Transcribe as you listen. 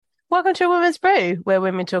Welcome to A Woman's Brew, where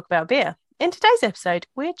women talk about beer. In today's episode,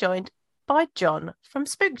 we're joined by John from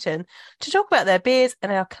Spookton to talk about their beers and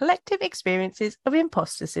our collective experiences of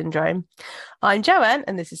imposter syndrome. I'm Joanne,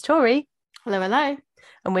 and this is Tori. Hello, hello.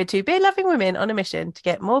 And we're two beer-loving women on a mission to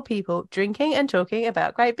get more people drinking and talking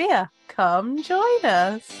about great beer. Come join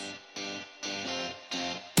us.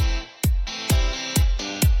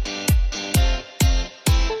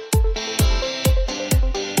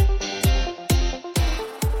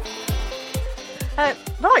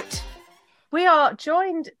 Right. We are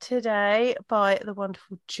joined today by the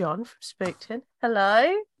wonderful John from Spookton.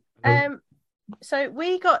 Hello. So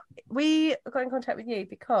we got in contact with you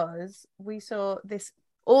because we saw this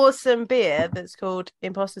awesome beer that's called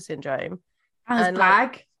Imposter Syndrome. And the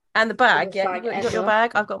bag. And the bag, yeah. You got your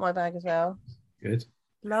bag? I've got my bag as well. Good.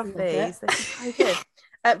 Love these. They're so good.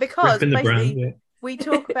 Because basically we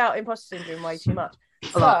talk about imposter syndrome way too much.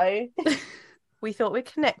 So we thought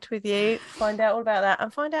we'd connect with you, find out all about that,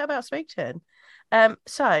 and find out about Spookton.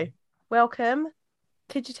 So, welcome.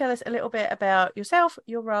 Could you tell us a little bit about yourself,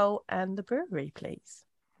 your role, and the brewery, please?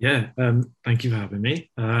 Yeah, thank you for having me.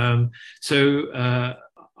 I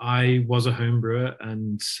was a home brewer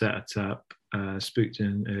and set up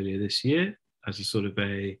Spookton earlier this year as a sort of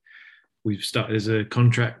we've started as a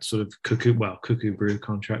contract sort of cuckoo brew,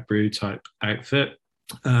 contract brew type outfit.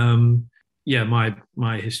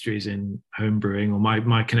 My history is in home brewing, or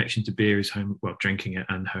my connection to beer is drinking it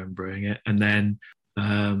and home brewing it. And then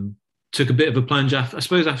took a bit of a plunge after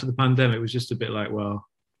the pandemic. It was just a bit like, well,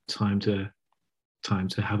 time to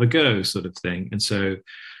have a go sort of thing. And so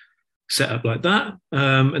set up like that.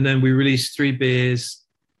 And then we released 3 beers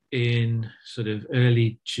in sort of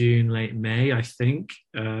early June, late May, I think.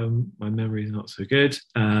 My memory is not so good.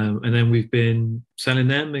 And then we've been selling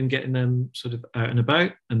them and getting them sort of out and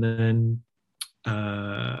about. And then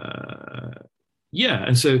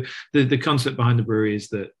and so the concept behind the brewery is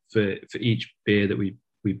that for each beer that we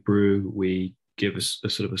brew, we give a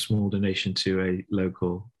sort of a small donation to a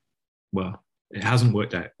local. Well, it hasn't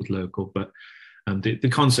worked out with local, but the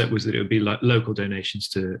concept was that it would be like local donations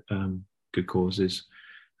to good causes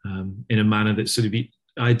in a manner that sort of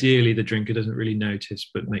ideally the drinker doesn't really notice,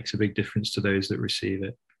 but makes a big difference to those that receive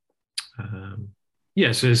it.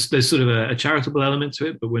 So there's sort of a charitable element to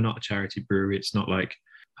it, but we're not a charity brewery. It's not like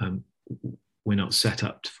we're not set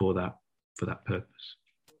up for that purpose.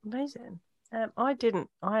 Amazing. I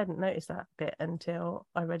hadn't noticed that bit until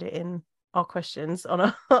I read it in our questions on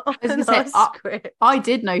our script. I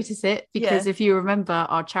did notice it because if you remember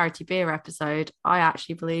our charity beer episode, I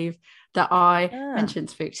actually believe that I mentioned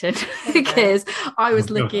Spookton because I was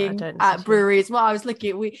looking at breweries. Well, I was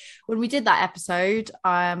looking when we did that episode.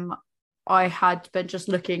 I had been just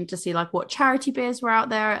looking to see like what charity beers were out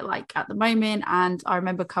there like at the moment, and I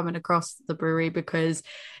remember coming across the brewery because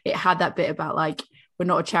it had that bit about like we're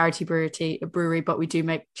not a charity brewery, but we do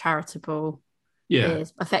make charitable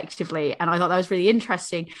beers effectively, and I thought that was really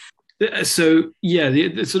interesting. So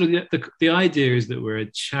the sort of the idea is that we're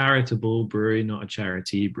a charitable brewery, not a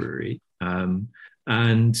charity brewery, and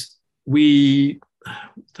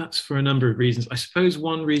that's for a number of reasons. I suppose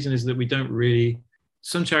one reason is that we don't really.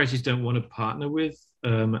 Some charities don't want to partner with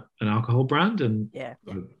an alcohol brand, and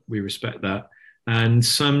we respect that. And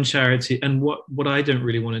some charity, and what I don't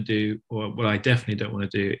really want to do, or what I definitely don't want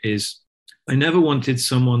to do, is I never wanted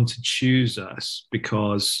someone to choose us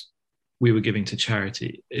because we were giving to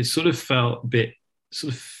charity. It sort of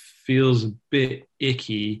feels a bit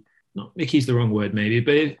icky. Not icky's the wrong word, maybe,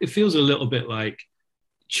 but it feels a little bit like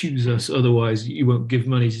choose us, otherwise you won't give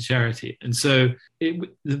money to charity. And so it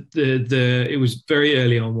was very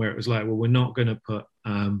early on where it was like, well, we're not going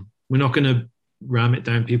to ram it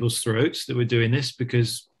down people's throats that we're doing this,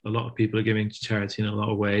 because a lot of people are giving to charity in a lot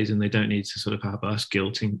of ways, and they don't need to sort of have us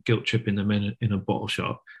guilt tripping them in a bottle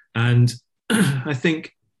shop. And I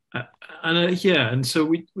think and so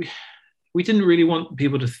we didn't really want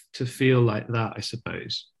people to feel like that, I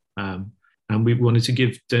suppose. And we wanted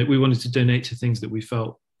to donate to things that we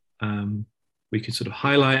felt we could sort of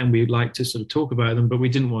highlight, and we'd like to sort of talk about them, but we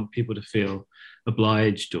didn't want people to feel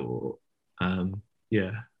obliged or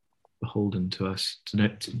beholden to us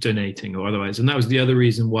donating or otherwise. And that was the other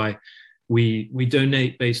reason why we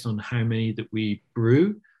donate based on how many that we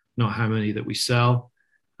brew, not how many that we sell,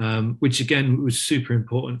 which again was super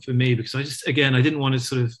important for me, because I didn't want to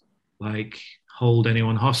sort of like hold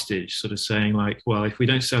anyone hostage, sort of saying like, well, if we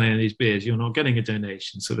don't sell any of these beers, you're not getting a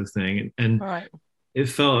donation, sort of thing. And It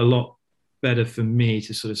felt a lot better for me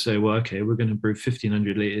to sort of say, well, okay, we're going to brew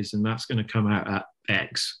 1,500 litres and that's going to come out at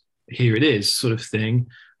X. Here it is, sort of thing,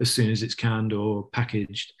 as soon as it's canned or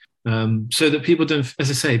packaged. So that people don't, as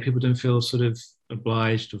I say, people don't feel sort of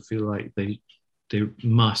obliged or feel like they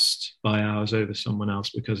must buy ours over someone else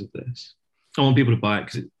because of this. I want people to buy it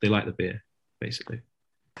because they like the beer, basically.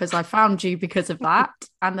 Because I found you because of that,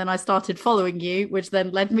 and then I started following you, which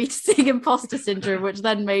then led me to seeing Imposter Syndrome, which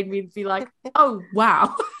then made me be like, oh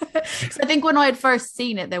wow. So I think when I had first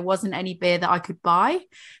seen it, there wasn't any beer that I could buy,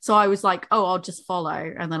 so I was like, oh, I'll just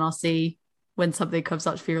follow, and then I'll see when something comes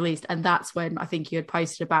up to be released. And that's when I think you had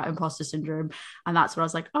posted about Imposter Syndrome, and that's when I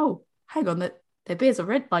was like, oh, hang on, the beers are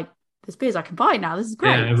red, like there's beers I can buy now. This is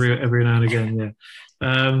great. Yeah, every now and again.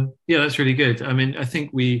 Yeah, that's really good. I mean, I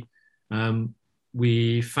think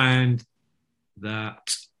we found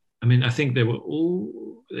that. I mean, I think they were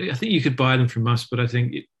all. I think you could buy them from us, but I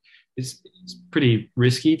think it's pretty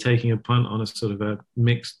risky taking a punt on a sort of a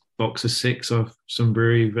mixed box of 6 off some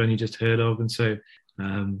brewery you've only just heard of, and so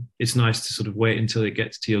it's nice to sort of wait until it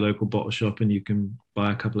gets to your local bottle shop and you can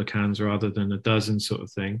buy a couple of cans rather than a dozen, sort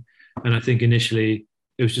of thing. And I think initially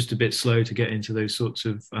it was just a bit slow to get into those sorts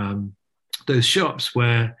of those shops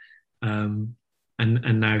where and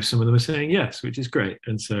now some of them are saying yes, which is great.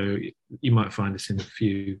 And so you might find us in a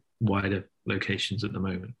few wider locations at the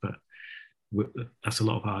moment, but that's a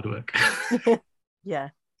lot of hard work. Yeah,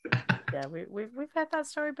 we've had that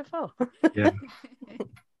story before. Yeah,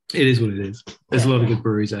 it is what it is. There's a lot of good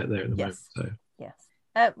breweries out there at the moment. So yes,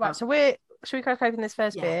 right. So should we crack open this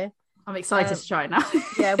first beer? I'm excited to try it now.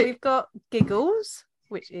 Yeah, we've got Giggles,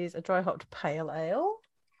 which is a dry hopped pale ale.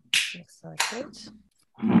 I'm excited.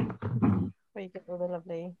 Where you get all the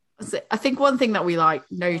lovely. I think one thing that we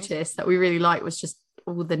noticed that we really liked was just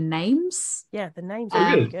all the names. Yeah, the names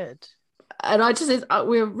are really good. And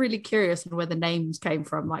we were really curious on where the names came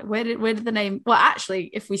from. Like, where did the name? Well, actually,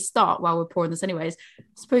 if we start while we're pouring this, anyways,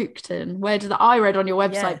 Spookton. I read on your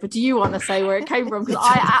website, but do you want to say where it came from? Because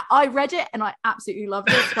I read it and I absolutely loved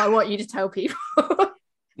it. So I want you to tell people.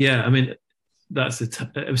 Yeah, I mean, that's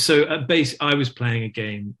so at base. I was playing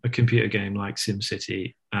a computer game like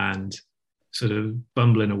SimCity, and sort of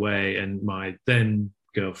bumbling away, and my then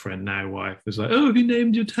girlfriend, now wife, was like, "Oh, have you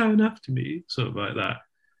named your town after me?" Sort of like that.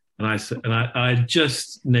 And I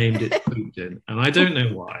just named it Spookton, and I don't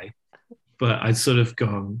know why, but I'd sort of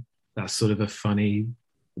gone, that's sort of a funny,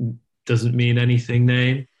 doesn't mean anything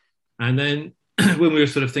name. And then when we were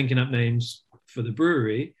sort of thinking up names for the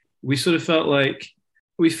brewery, we sort of felt like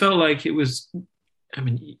it was, I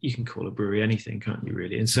mean, you can call a brewery anything, can't you,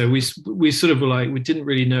 really? And so we sort of were like, we didn't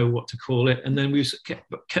really know what to call it. And then we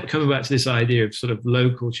kept coming back to this idea of sort of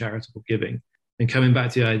local charitable giving, and coming back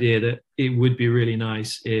to the idea that it would be really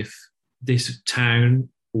nice if this town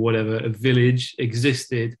or whatever, a village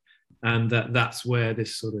existed, and that's where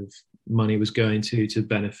this sort of money was going to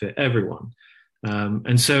benefit everyone.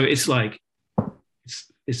 And so it's like,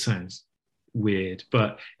 it sounds weird,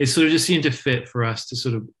 but it sort of just seemed to fit for us to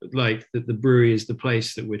sort of like that the brewery is the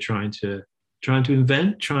place that we're trying to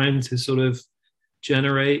invent, trying to sort of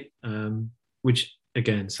generate, which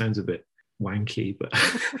again sounds a bit wanky, but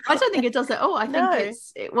I don't think it does at all. I think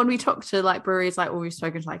when we talk to like breweries, like we've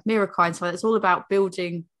spoken to like Mirakai and so it's all about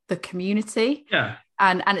building the community. Yeah.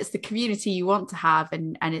 And it's the community you want to have,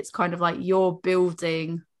 and it's kind of like you're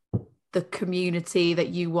building the community that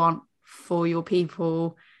you want for your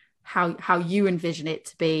people, how you envision it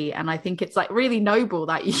to be. And I think it's like really noble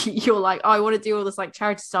that you're like, I want to do all this like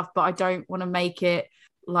charity stuff, but I don't want to make it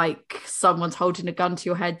like someone's holding a gun to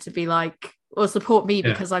your head to be like, or support me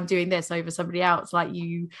because I'm doing this over somebody else. Like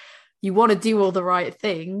you want to do all the right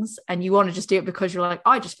things, and you want to just do it because you're like,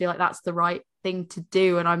 I just feel like that's the right thing to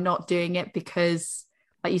do, and I'm not doing it because,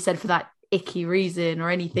 like you said, for that icky reason or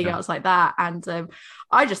anything else like that. And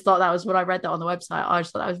I just thought that was, when I read that on the website, I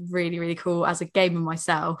just thought that was really, really cool. As a gamer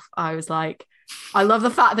myself, I was like, I love the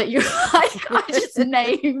fact that you're like, I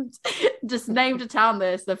just named a town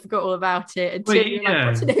this, I forgot all about it, and like,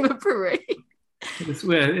 what's the name of a brewery?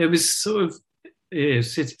 It was sort of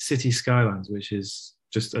City Skylines, which is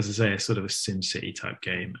just, as I say, a sort of a SimCity type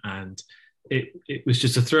game, and it was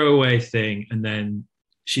just a throwaway thing. And then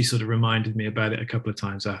she sort of reminded me about it a couple of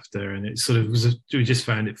times after, and it sort of was we just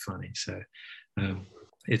found it funny. So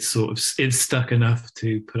it's stuck enough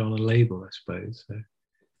to put on a label, I suppose. So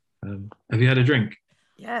have you had a drink?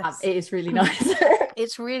 Yes, it is really nice.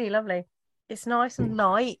 It's really lovely. It's nice and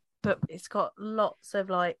light, but it's got lots of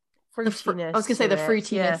like fruitiness. I was gonna say the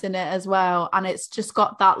fruitiness in it as well, and it's just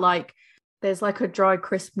got that like, there's like a dry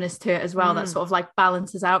crispness to it as well that sort of like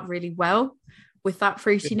balances out really well with that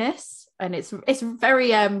fruitiness. And it's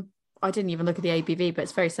very I didn't even look at the ABV, but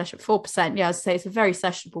it's very sessionable, 4%. Yeah, I say it's a very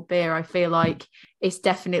sessionable beer. I feel like it's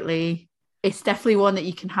definitely one that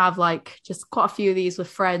you can have like just quite a few of these with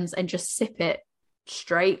friends and just sip it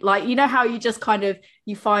straight. Like, you know how you just kind of,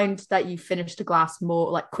 you find that you finished a glass more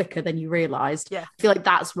like quicker than you realized. Yeah, I feel like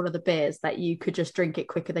that's one of the beers that you could just drink it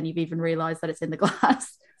quicker than you've even realized that it's in the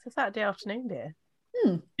glass. It's a Saturday afternoon beer.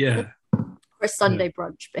 Yeah, or a Sunday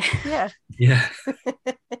brunch beer. Yeah.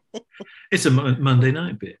 It's a Monday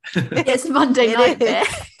night beer. It's a Monday night beer.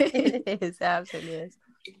 It is, absolutely is.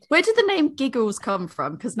 Where did the name Giggles come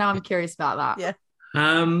from? Because now I'm curious about that.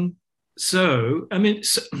 Yeah. So I mean,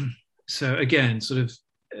 so again, sort of,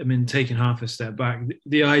 I mean, taking half a step back,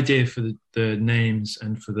 the idea for the names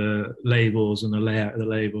and for the labels and the layout of the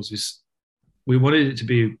labels is, we wanted it to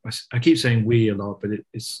be, I keep saying we a lot, but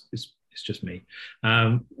it's just me.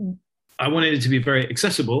 I wanted it to be very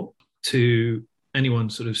accessible to anyone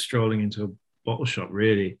sort of strolling into a bottle shop,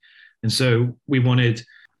 really. And so we wanted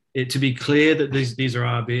it to be clear that these are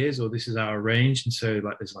our beers, or this is our range. And so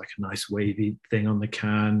like there's like a nice wavy thing on the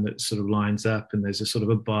can that sort of lines up, and there's a sort of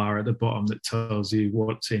a bar at the bottom that tells you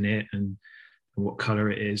what's in it and what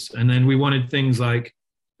color it is. And then we wanted things like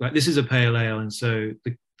this is a pale ale, and so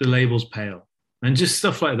the label's pale, and just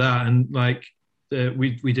stuff like that. And like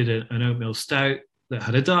we did an oatmeal stout that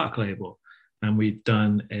had a dark label, and we've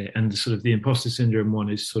done and sort of the imposter syndrome one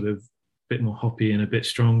is sort of bit more hoppy and a bit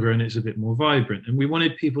stronger, and it's a bit more vibrant. And we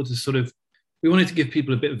wanted people to we wanted to give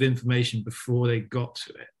people a bit of information before they got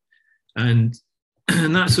to it, and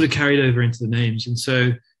that sort of carried over into the names. And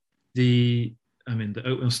so the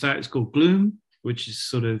oatmeal stout is called Gloom, which is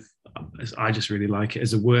sort of, I just really like it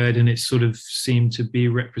as a word, and it sort of seemed to be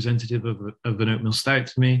representative of an oatmeal stout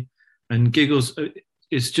to me. And Giggles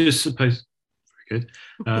is just supposed, very good,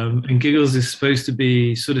 and Giggles is supposed to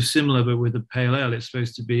be sort of similar, but with a pale ale. It's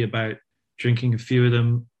supposed to be about drinking a few of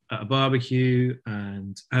them at a barbecue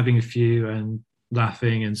and having a few and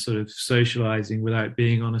laughing and sort of socializing without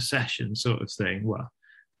being on a session sort of thing. Well,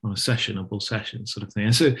 on a sessionable session sort of thing.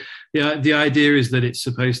 And so the idea is that it's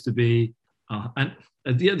supposed to be, and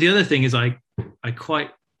the other thing is I quite,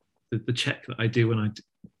 the check that I do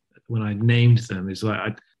when I named them is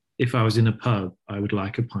like, if I was in a pub, I would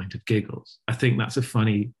like a pint of Giggles. I think that's a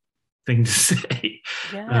funny thing to say.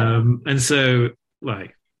 Yeah. And so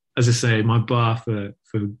like, as I say, my bar for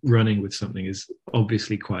running with something is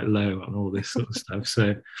obviously quite low on all this sort of stuff.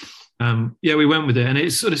 So, we went with it, and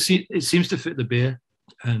it sort of it seems to fit the beer.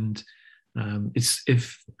 And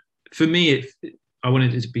for me, I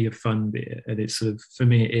wanted it to be a fun beer, and it's sort of, for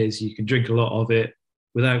me, it is. You can drink a lot of it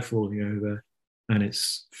without falling over, and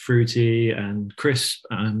it's fruity and crisp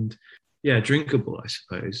and drinkable, I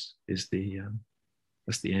suppose, is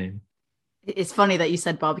that's the aim. It's funny that you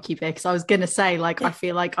said barbecue beer, because I was going to say, like, I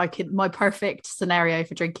feel like my perfect scenario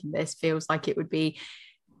for drinking this feels like it would be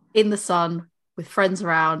in the sun with friends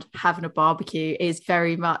around having a barbecue. Is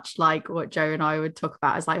very much like what Joe and I would talk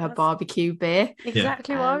about as like a barbecue beer.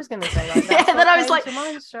 Exactly what I was going to say. Like, and then I was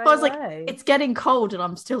like, it's getting cold and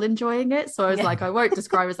I'm still enjoying it. So I was like, I won't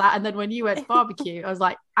describe as that. And then when you went barbecue, I was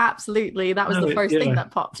like, absolutely, that was the first thing that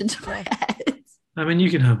popped into my head. I mean,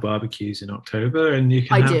 you can have barbecues in October, and you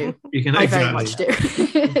can. I very much do.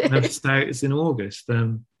 You can have stouts in August.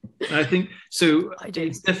 I think so.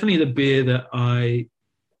 It's definitely the beer that I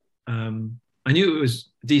knew it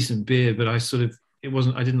was decent beer, but I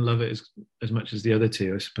didn't love it as much as the other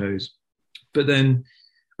two, I suppose. But then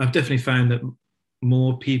I've definitely found that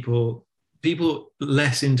more people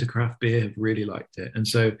less into craft beer have really liked it, and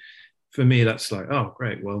so for me, that's like, oh,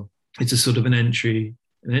 great. Well, it's a sort of an entry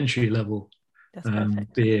level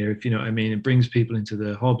beer, if you know what I mean. It brings people into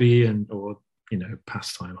the hobby or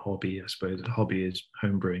pastime hobby, I suppose. The hobby is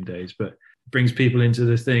homebrewing days, but it brings people into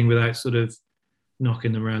the thing without sort of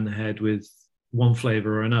knocking them around the head with one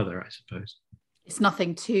flavor or another, I suppose. It's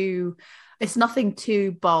nothing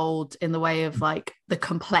too bold in the way of like the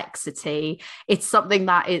complexity. It's something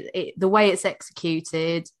that the way it's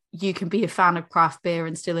executed, you can be a fan of craft beer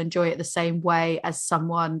and still enjoy it the same way as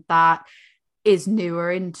someone that is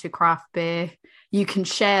newer into craft beer. You can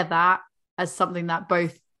share that as something that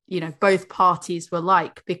both parties will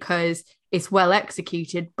like, because it's well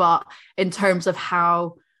executed. But in terms of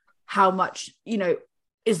how much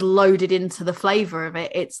is loaded into the flavor of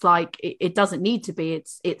it, it's like it doesn't need to be.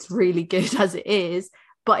 It's really good as it is.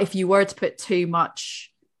 But if you were to put too much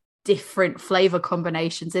different flavor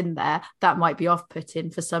combinations in there, that might be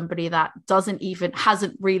off-putting for somebody that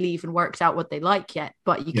hasn't really even worked out what they like yet.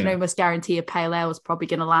 But you can almost guarantee a pale ale is probably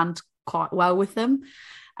going to land quite well with them.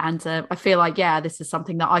 And I feel like, this is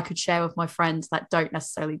something that I could share with my friends that don't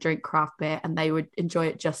necessarily drink craft beer, and they would enjoy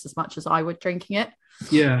it just as much as I would drinking it.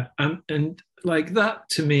 Yeah, and like that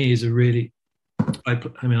to me is a really, I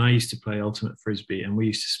used to play ultimate frisbee, and we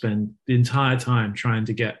used to spend the entire time trying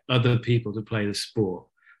to get other people to play the sport.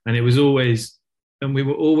 And it was always we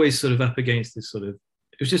were always sort of up against this sort of,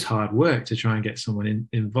 it was just hard work to try and get someone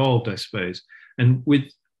involved, I suppose. And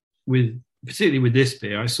with particularly with this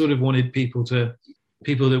beer, I sort of wanted people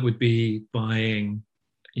that would be buying,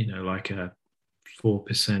 like a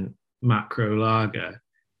 4% macro lager.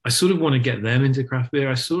 I sort of want to get them into craft beer.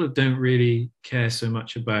 I sort of don't really care so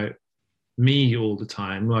much about me all the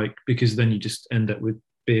time, like, because then you just end up with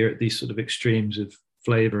beer at these sort of extremes of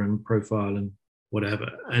flavor and profile and whatever.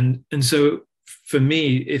 And so for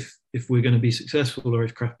me, if we're going to be successful, or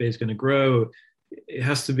if craft beer is going to grow, it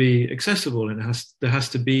has to be accessible, and there has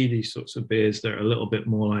to be these sorts of beers that are a little bit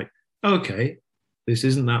more like, okay, this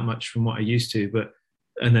isn't that much from what I used to,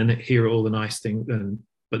 and then here are all the nice things,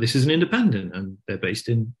 but this is an independent and they're based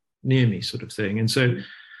in near me, sort of thing. And so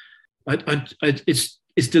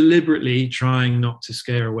it's deliberately trying not to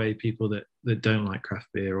scare away people that don't like craft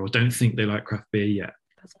beer or don't think they like craft beer yet.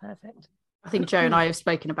 That's perfect. I think Joe and I have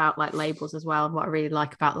spoken about like labels as well, and what I really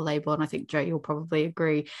like about the label, and I think Joe, you'll probably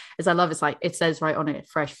agree, is I love it's like it says right on it,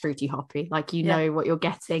 fresh, fruity, hoppy, like know what you're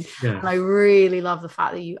getting. And I really love the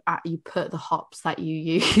fact that you put the hops that you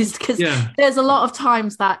used, because there's a lot of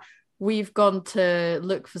times that we've gone to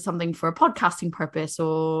look for something for a podcasting purpose,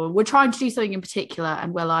 or we're trying to do something in particular,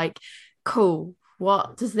 and we're like, cool,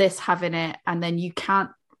 what does this have in it? And then you can't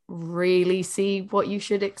really see what you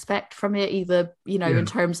should expect from it, either in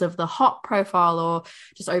terms of the hop profile or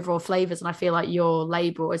just overall flavors. And I feel like your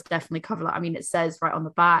label is definitely covered. I mean, it says right on the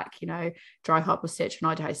back, dry hop with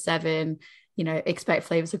citronide 7, expect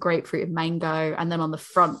flavors of grapefruit and mango. And then on the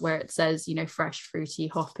front where it says, fresh, fruity,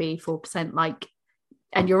 hoppy, 4%, like,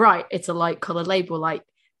 and you're right, it's a light colored label. Like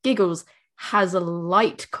Giggles has a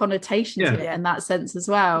light connotation to it in that sense as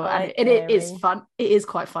well. And it is fun. It is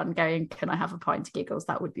quite fun going, can I have a pint of Giggles?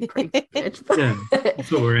 That would be pretty good.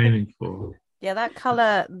 That's what we're aiming for. Yeah, that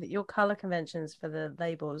colour, your colour conventions for the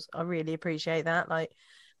labels, I really appreciate that. Like,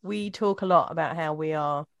 we talk a lot about how we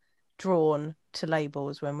are drawn to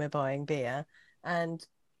labels when we're buying beer. And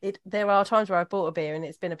there are times where I bought a beer and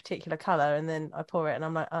it's been a particular colour, and then I pour it and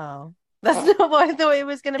I'm like, oh, that's not what I thought it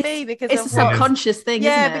was going to be, because it's a subconscious thing,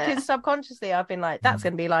 isn't it? Because subconsciously I've been like, that's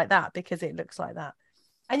going to be like that because it looks like that.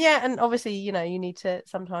 And obviously, you need to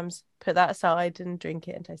sometimes put that aside and drink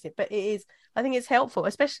it and taste it. But I think it's helpful,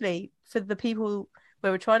 especially for the people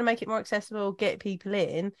where we're trying to make it more accessible, get people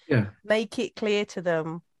in, make it clear to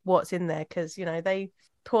them what's in there, because they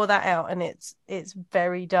pour that out and it's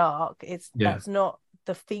very dark. That's not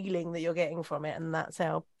the feeling that you're getting from it, and that's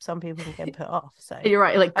how some people can get put off. So you're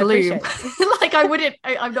right, like gloom. Like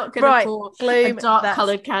I'm not gonna pour gloom, a dark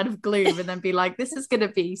coloured can of gloom and then be like, this is gonna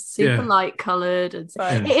be super light coloured, and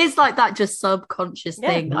it is like that just subconscious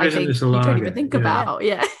thing. I think you don't even think about.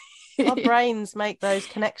 Our brains make those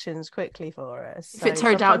connections quickly for us. If it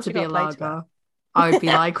turned out to be a lager, I'd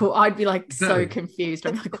be like so confused.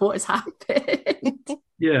 I'd be like, what has happened?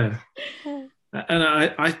 And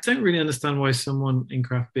I don't really understand why someone in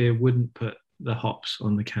craft beer wouldn't put the hops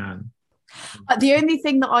on the can. The only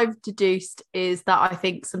thing that I've deduced is that I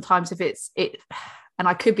think sometimes if it, and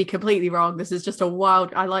I could be completely wrong, this is just I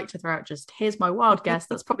like to throw out just, here's my wild guess,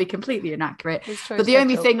 that's probably completely inaccurate. But the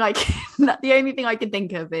only thing I can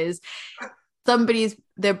think of is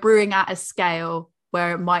they're brewing at a scale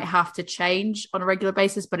where it might have to change on a regular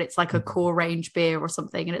basis, but it's like a core range beer or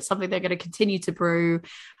something, and it's something they're going to continue to brew,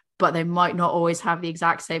 but they might not always have the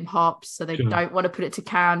exact same hops, so they don't want to put it to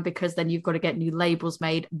can, because then you've got to get new labels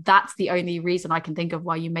made. That's the only reason I can think of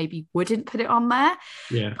why you maybe wouldn't put it on there.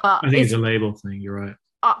 But I think it's a label thing, you're right.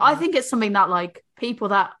 I think it's something that, like, people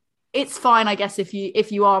that, it's fine, I guess, if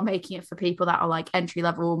you are making it for people that are like entry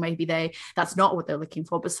level, maybe that's not what they're looking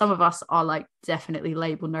for. But some of us are like definitely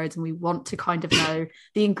label nerds, and we want to kind of know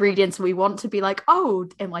the ingredients. We want to be like, oh,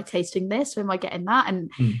 am I tasting this, or am I getting that?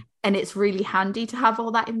 And it's really handy to have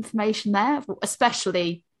all that information there.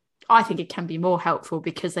 Especially, I think it can be more helpful,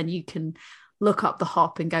 because then you can look up the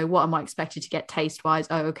hop and go, what am I expected to get taste wise?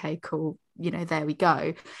 Oh, okay, cool, there we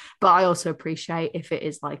go. But I also appreciate if it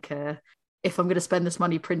is like if I'm going to spend this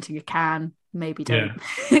money printing a can, maybe don't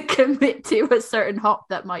commit to a certain hop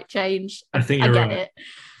that might change. I think you're right.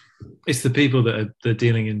 It's the people that are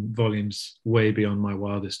dealing in volumes way beyond my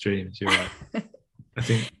wildest dreams. You're right. I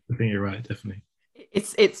think you're right, definitely.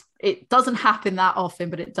 It doesn't happen that often,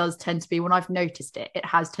 but it does tend to be, when I've noticed it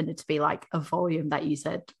has tended to be like a volume that you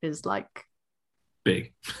said is like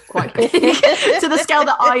big, quite big, to the scale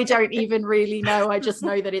that I don't even really know. I just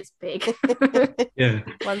know that it's big.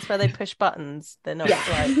 Ones where they push buttons, they're not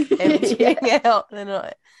like emptying out. They're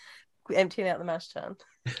not emptying out the mash tun.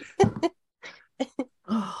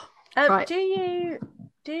 Right.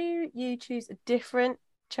 Do you choose a different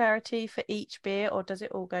charity for each beer, or does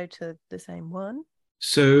it all go to the same one?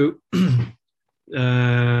 So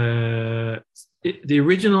the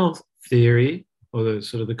original theory, or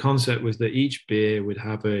the concept, was that each beer would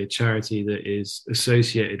have a charity that is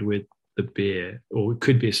associated with the beer, or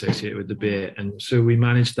could be associated with the beer. And so we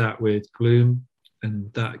managed that with Gloom,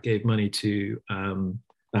 and that gave money to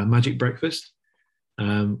Magic Breakfast,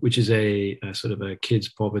 which is a sort of a kids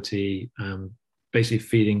poverty, basically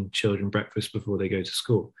feeding children breakfast before they go to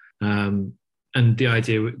school. And the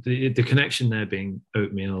idea, the connection there being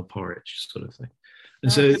oatmeal porridge sort of thing.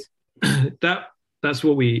 And nice. So that's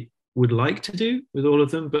what we would like to do with all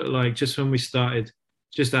of them. But like just when we started,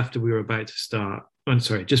 just after we were about to start,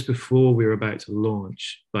 just before we were about to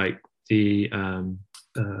launch, like the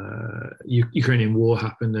Ukrainian war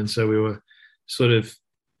happened. And so we were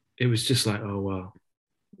it was just like, oh, well,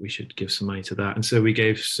 we should give some money to that. And so we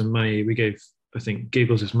gave some money. I think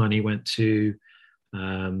Giggles' money went to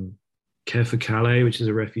Care for Calais, which is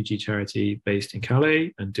a refugee charity based in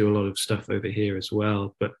Calais, and do a lot of stuff over here as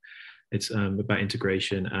well. But it's about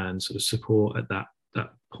integration and sort of support at that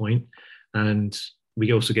point. And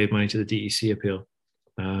we also gave money to the DEC appeal.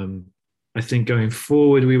 I think going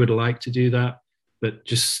forward, we would like to do that, but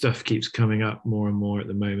just stuff keeps coming up more and more at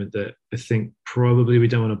the moment that I think probably we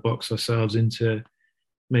don't want to box ourselves into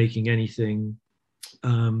making anything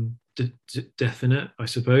definite, I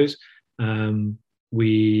suppose. There's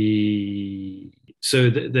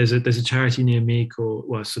a charity near me called,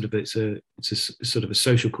 well, it's a sort of a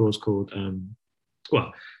social cause called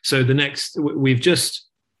we've just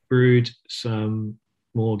brewed some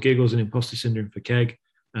more Giggles and Imposter Syndrome for Keg,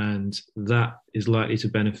 and that is likely to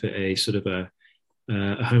benefit a sort of a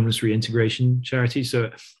homeless reintegration charity. So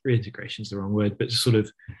reintegration is the wrong word, but to sort of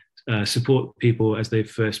support people as they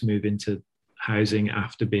first move into housing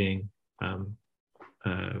after being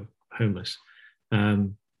homeless.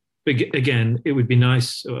 But again, it would be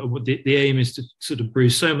nice. The aim is to sort of brew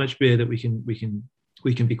so much beer that we can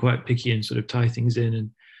be quite picky and sort of tie things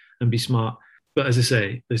in and be smart. But as I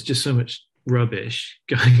say, there's just so much rubbish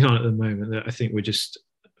going on at the moment that I think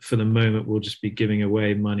for the moment, we'll just be giving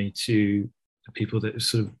away money to the people that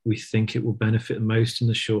sort of we think it will benefit the most in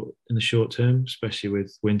the short term, especially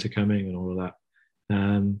with winter coming and all of that.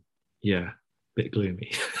 Bit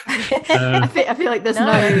gloomy. I feel like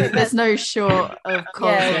there's no short of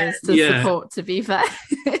causes to support, to be fair.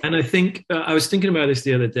 And I think I was thinking about this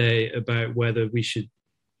the other day about whether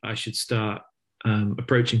I should start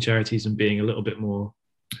approaching charities and being a little bit more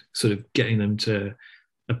sort of getting them to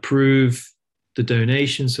approve the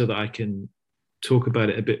donation so that I can talk about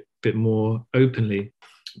it a bit more openly.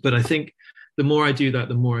 But I think the more I do that,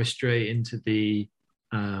 the more I stray into the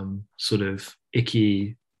sort of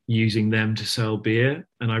icky using them to sell beer.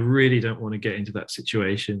 And I really don't want to get into that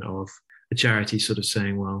situation of a charity sort of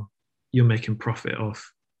saying, well, you're making profit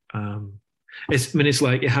off. It's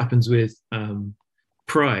like it happens with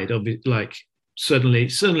Pride. Like suddenly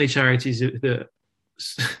charities that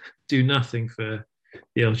do nothing for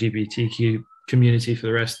the LGBTQ community for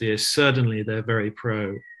the rest of the year, suddenly they're very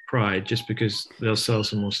pro Pride just because they'll sell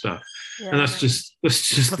some more stuff. And that's just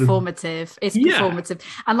performative. It's performative.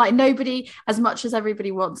 And like nobody, as much as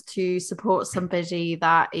everybody wants to support somebody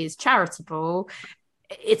that is charitable,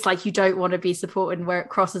 it's like you don't want to be supporting where it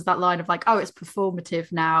crosses that line of like, oh, it's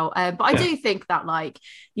performative now. But I do think that, like,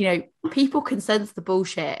 you know, people can sense the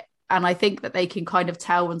bullshit. And I think that they can kind of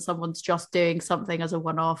tell when someone's just doing something as a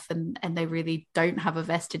one-off and they really don't have a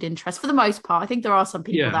vested interest for the most part. I think there are some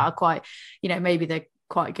people that are quite, you know, maybe they're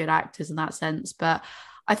quite good actors in that sense. But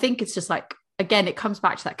I think it's just like, again, it comes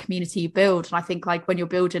back to that community you build. And I think like when you're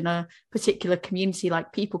building a particular community,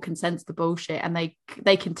 like people can sense the bullshit and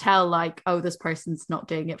they can tell like, oh, this person's not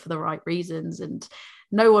doing it for the right reasons. And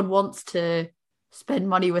no one wants to spend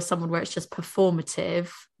money with someone where it's just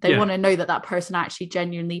performative. They want to know that that person actually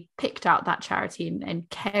genuinely picked out that charity and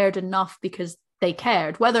cared enough because they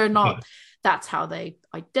cared, whether or not that's how they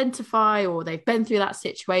identify or they've been through that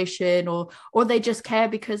situation or they just care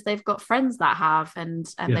because they've got friends that have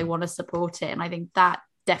and they want to support it. And I think that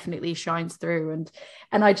definitely shines through.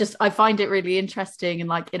 And I find it really interesting and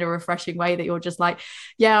like in a refreshing way that you're just like,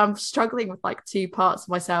 I'm struggling with like two parts of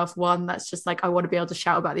myself. One that's just like, I want to be able to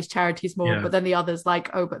shout about these charities more, but then the other's like,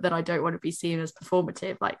 oh, but then I don't want to be seen as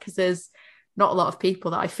performative, like, because there's not a lot of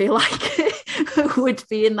people that I feel like would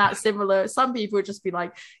be in that similar. Some people would just be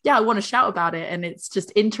like, I want to shout about it. And it's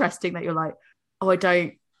just interesting that you're like, oh, I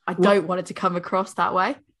don't want it to come across that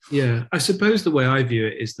way. Yeah, I suppose the way I view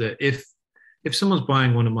it is that if someone's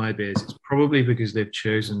buying one of my beers, it's probably because they've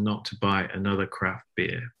chosen not to buy another craft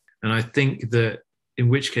beer. And I think that in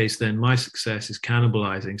which case then my success is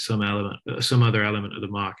cannibalizing some other element of the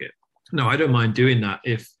market. No, I don't mind doing that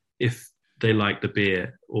if they like the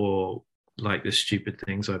beer or like the stupid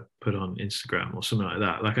things I put on Instagram or something like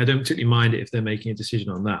that. Like, I don't particularly mind it if they're making a decision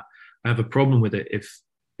on that. I have a problem with it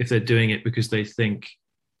if they're doing it because they think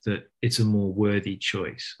that it's a more worthy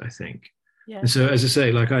choice, I think. Yeah. And so, as I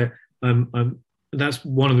say, like I'm that's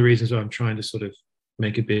one of the reasons why I'm trying to sort of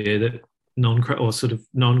make a beer that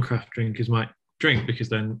non-craft drinkers might drink, because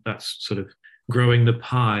then that's sort of growing the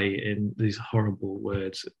pie in these horrible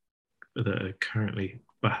words that are currently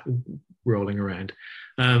rolling around.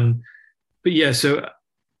 But yeah, so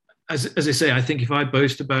as I say, I think if I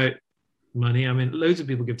boast about money, I mean, loads of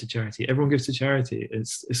people give to charity. Everyone gives to charity.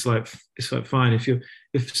 It's like fine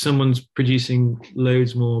if someone's producing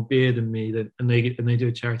loads more beer than me, and they do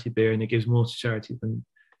a charity beer and it gives more to charity, then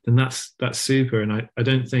that's super. And I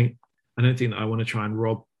don't think that I want to try and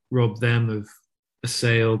rob them of a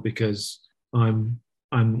sale because I'm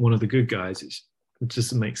one of the good guys. It just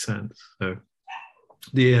doesn't make sense. So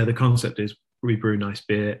the concept is we brew nice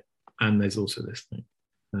beer, and there's also this thing.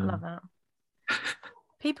 I love that.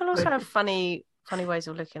 People also have funny ways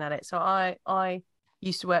of looking at it. So I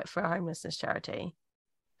used to work for a homelessness charity,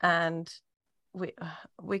 and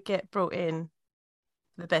we get brought in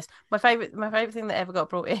the best. My favorite thing that ever got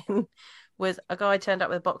brought in was a guy turned up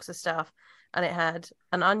with a box of stuff, and it had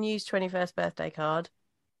an unused 21st birthday card,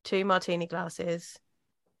 2 martini glasses.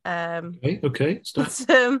 Okay. What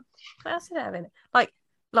else did it have in it?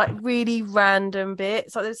 Like really random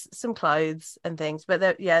bits. Like there's some clothes and things,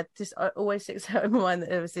 but just always sticks out in my mind that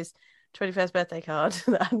there was this 21st birthday card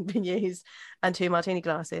that hadn't been used and 2 martini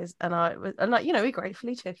glasses, and we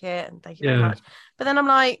gratefully took it and thank you very much. But then I'm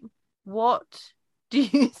like, what do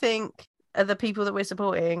you think the people that we're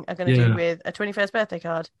supporting are going to do with a 21st birthday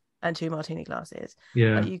card and 2 martini glasses?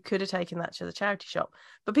 Like, you could have taken that to the charity shop,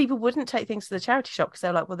 but people wouldn't take things to the charity shop because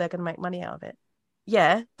they're like, well, they're going to make money out of it.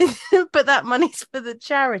 Yeah, but that money's for the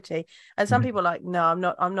charity. And some people are like,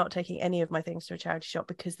 no, I'm not taking any of my things to a charity shop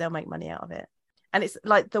because they'll make money out of it. And it's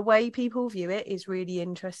like the way people view it is really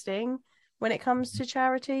interesting when it comes to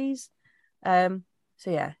charities. So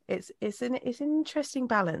yeah, it's an interesting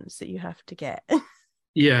balance that you have to get.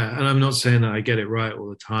 Yeah, and I'm not saying that I get it right all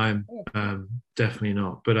the time. Definitely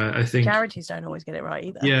not. But I think charities don't always get it right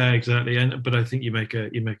either. Yeah, exactly. But I think you make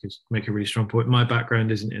a really strong point. My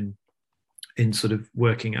background isn't in sort of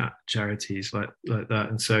working at charities like that,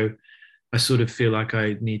 and so I sort of feel like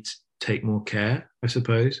I need to take more care, I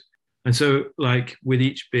suppose. And so, like with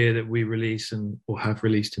each beer that we release or have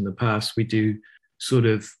released in the past, we do sort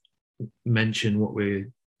of mention what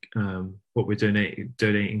we're donating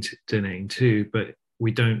to, but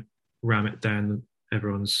we don't ram it down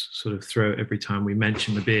everyone's sort of throat every time we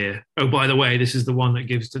mention the beer. Oh, by the way, this is the one that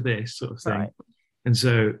gives to this sort of thing. Right. And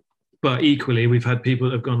so, but equally, we've had people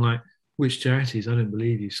that have gone like, which charities? I don't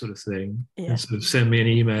believe you, sort of thing. Yeah. And sort of send me an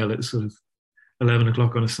email at sort of 11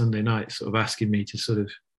 o'clock on a Sunday night, sort of asking me to sort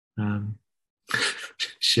of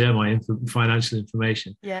share my financial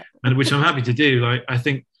information. Yeah. And which I'm happy to do. Like, I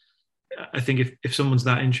think if someone's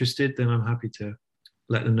that interested, then I'm happy to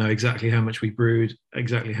let them know exactly how much we brewed,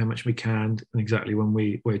 exactly how much we canned, and exactly when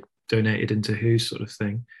we were donated into who, sort of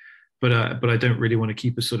thing. But I don't really want to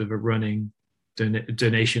keep a sort of a running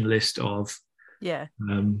donation list of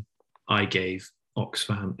I gave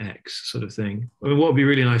Oxfam X sort of thing. I mean, what would be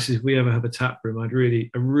really nice is if we ever have a tap room, I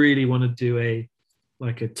really want to do a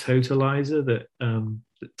totalizer that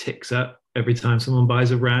ticks up every time someone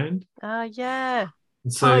buys a round. Yeah.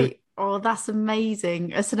 And so that's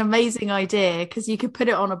amazing. It's an amazing idea, because you could put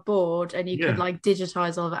it on a board and you could like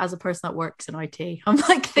digitize all of it. As a person that works in IT, I'm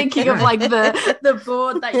like thinking of like the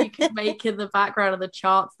board that you could make in the background of the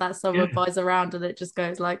charts that someone buys around, and it just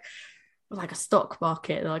goes like a stock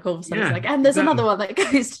market. Like all of a sudden it's like, and there's another one that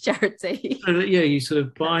goes to charity. So that, you sort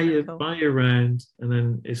of buy your round, and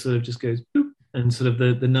then it sort of just goes boop, and sort of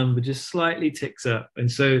the number just slightly ticks up. And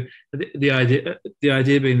so the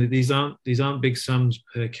idea being that these aren't big sums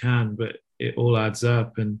per can, but it all adds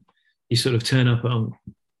up, and you sort of turn up on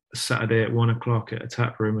a Saturday at 1 o'clock at a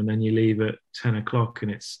tap room, and then you leave at 10 o'clock,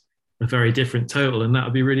 and it's a very different total, and that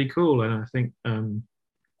would be really cool. And I think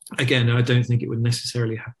again, I don't think it would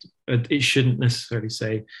necessarily have to, it shouldn't necessarily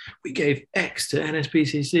say we gave X to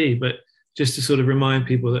NSPCC, but just to sort of remind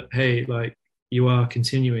people that, hey, like, you are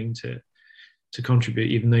continuing to contribute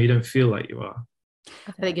even though you don't feel like you are.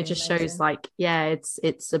 I think it just shows like,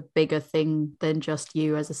 it's a bigger thing than just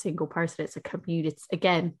you as a single person. It's a community.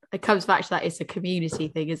 Again, it comes back to that, it's a community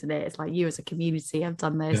thing, isn't it? It's like, you as a community have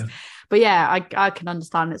done this. But I can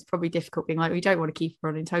understand it's probably difficult being like, we don't want to keep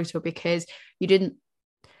running total, because you didn't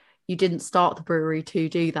you didn't start the brewery to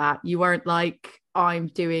do that. You weren't like, I'm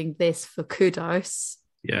doing this for kudos.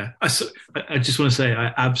 Yeah, I just want to say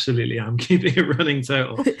I absolutely am keeping a running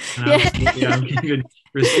total, and absolutely I'm keeping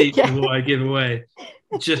receipts of what I give away,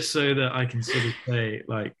 just so that I can sort of say,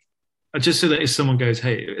 like, just so that if someone goes,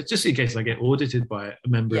 hey, just in case I get audited by a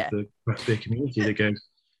member of the craft beer community that goes,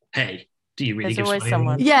 hey, do you really give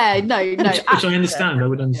someone? Yeah, no, which I understand. I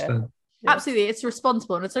would understand. Yeah. Absolutely, it's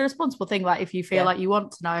responsible, and it's a responsible thing. Like if you feel like you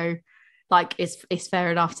want to know, like it's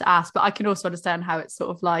fair enough to ask. But I can also understand how it's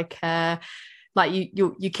sort of like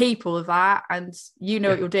you keep all of that, and you know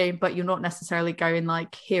what you're doing, but you're not necessarily going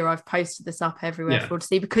like, here, I've posted this up everywhere for all to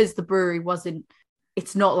see, because the brewery wasn't.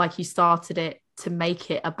 It's not like you started it to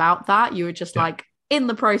make it about that. You were just like, in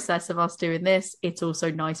the process of us doing this, it's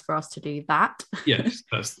also nice for us to do that. Yes,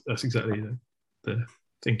 that's exactly the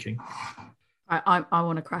thinking. I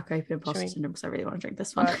want to crack open imposter syndrome because I really want to drink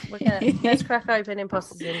this one. Right, let's crack open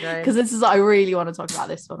imposter syndrome, because I really want to talk about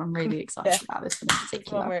this one. I'm really excited about this one in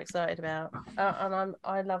particular. One we're excited about, and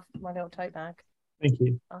I love my little tote bag. Thank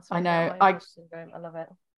you. I know. I love it.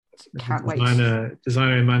 Can't wait.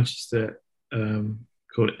 Designer in Manchester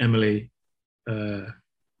called Emily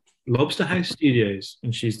Lobster House Studios,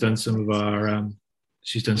 and she's done some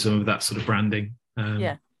of that sort of branding.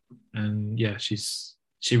 And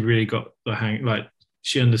she really got the hang, like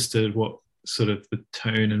she understood what sort of the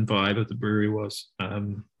tone and vibe of the brewery was,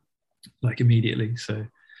 like immediately. So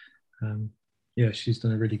she's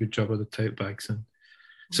done a really good job with the tote bags and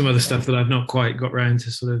some other stuff that I've not quite got around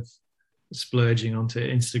to sort of splurging onto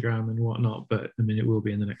Instagram and whatnot, but I mean it will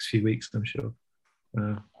be in the next few weeks, I'm sure.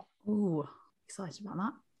 Ooh, excited about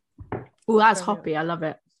that. Oh, that's hoppy. I love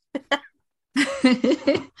it.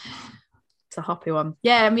 It's a hoppy one.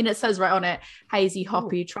 Yeah, I mean, it says right on it, hazy,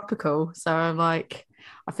 hoppy, tropical. So I'm like,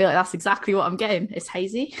 I feel like that's exactly what I'm getting. It's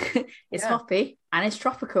hazy, it's hoppy, and it's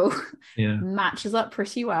tropical. Yeah. Matches up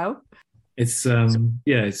pretty well. It's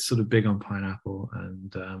it's sort of big on pineapple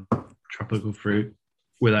and tropical fruit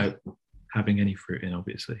without having any fruit in,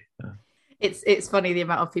 obviously. It's funny the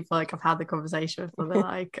amount of people like I've had the conversation with them. They're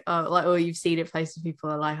like, oh, you've seen it places. People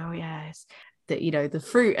are like, oh yes, that, you know, the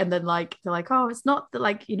fruit, and then like they're like, oh, it's not that,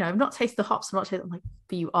 like, you know, I'm not tasting the hops. I'm like,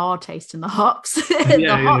 but you are tasting the hops.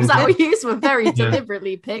 The hops that we use were very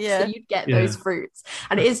deliberately picked, so you'd get those fruits.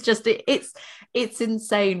 And it is just it's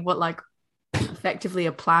insane what like effectively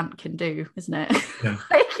a plant can do, isn't it? Yeah.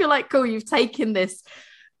 Like you're like, cool, you've taken this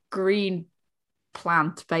green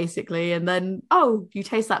plant basically, and then you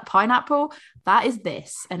taste that pineapple, that is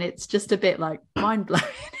this, and it's just a bit like mind-blowing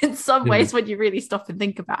in some ways when you really stop and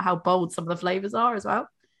think about how bold some of the flavors are as well.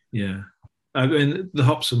 I mean, the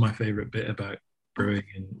hops are my favorite bit about brewing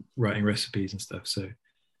and writing recipes and stuff, so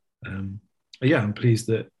I'm pleased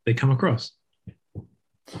that they come across.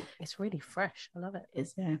 It's really fresh. I love it.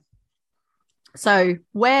 It's so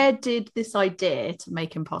where did this idea to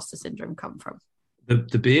make imposter syndrome come from?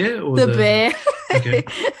 The beer or the beer? Okay.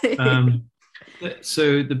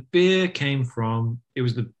 So the beer came from, it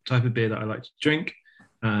was the type of beer that I like to drink.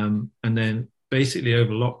 And then basically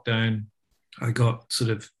over lockdown, I got sort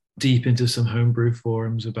of deep into some homebrew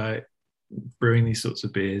forums about brewing these sorts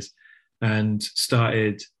of beers and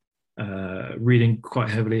started reading quite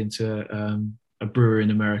heavily into a brewer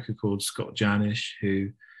in America called Scott Janish,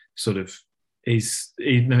 who sort of he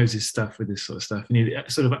knows his stuff with this sort of stuff, and he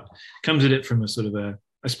sort of comes at it from a sort of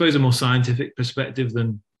I suppose a more scientific perspective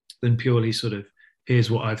than purely sort of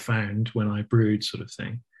here's what I've found when I brewed sort of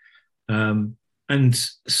thing. And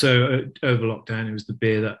so over lockdown, it was the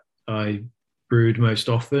beer that I brewed most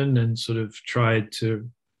often and sort of tried to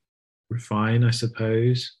refine, I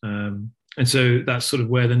suppose. And so that's sort of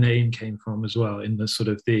where the name came from as well, in the sort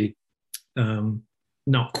of the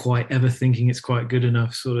not quite ever thinking it's quite good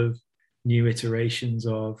enough sort of new iterations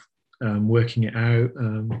of working it out,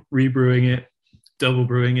 rebrewing it, double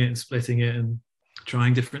brewing it and splitting it and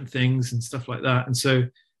trying different things and stuff like that. And so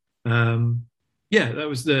that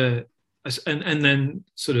was and then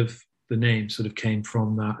sort of the name sort of came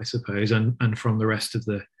from that, I suppose, and from the rest of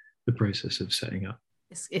the process of setting up.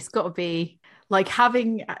 It's got to be like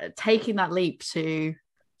taking that leap to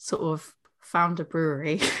sort of found a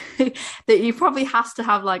brewery that you probably has to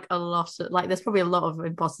have like a lot of, like, there's probably a lot of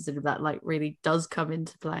imposter syndrome that like really does come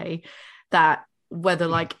into play, that whether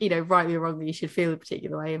like, you know, rightly or wrongly you should feel a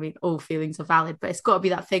particular way. I mean, all feelings are valid, but it's got to be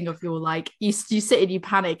that thing of you're like, you sit and you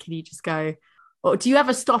panic and you just go, or do you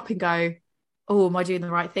ever stop and go, oh, am I doing the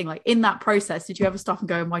right thing? Like in that process, did you ever stop and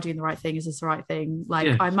go, am I doing the right thing? Is this the right thing?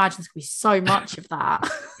 Like, I imagine there's gonna be so much of that.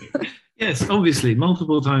 Yes, obviously,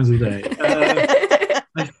 multiple times a day.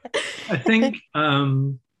 I think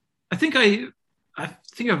I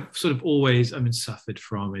think I've sort of always, suffered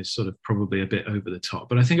from is sort of probably a bit over the top,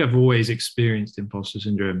 but I think I've always experienced imposter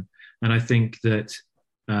syndrome. And I think that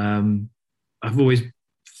I've always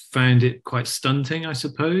found it quite stunting, I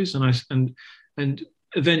suppose. And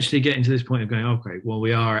eventually getting to this point of going, okay, well,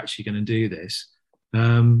 we are actually going to do this.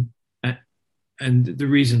 And the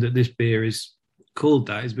reason that this beer is called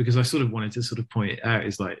that is because I sort of wanted to sort of point it out,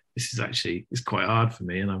 is like, this is actually, it's quite hard for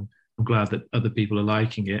me. And I'm glad that other people are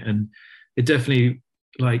liking it. And it definitely,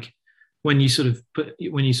 like, when you sort of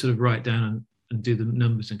write down and do the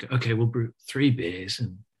numbers and go, okay, we'll brew 3 beers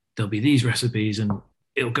and there'll be these recipes and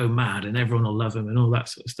it'll go mad and everyone will love them and all that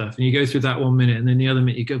sort of stuff. And you go through that 1 minute and then the other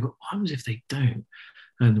minute you go, but what happens if they don't?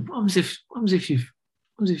 And what happens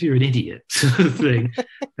if you're an idiot, sort of thing?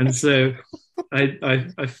 And so I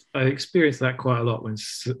experienced that quite a lot when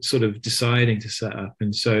sort of deciding to set up.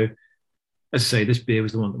 And so, as I say, this beer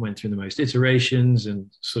was the one that went through the most iterations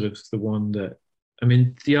and sort of the one that,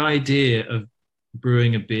 the idea of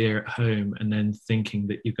brewing a beer at home and then thinking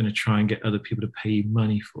that you're going to try and get other people to pay you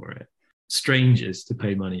money for it, strangers to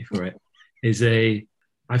pay money for it,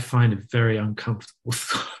 I find a very uncomfortable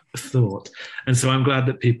thought. And so I'm glad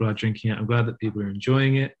that people are drinking it. I'm glad that people are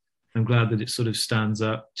enjoying it. I'm glad that it sort of stands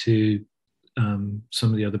up to some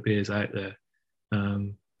of the other beers out there.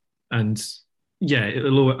 And yeah,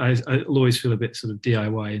 it'll always feel a bit sort of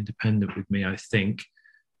DIY independent with me, I think.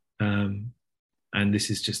 And this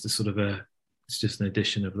is just it's just an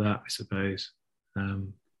addition of that, I suppose.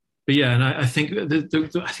 But yeah, and I think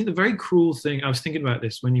the very cruel thing, I was thinking about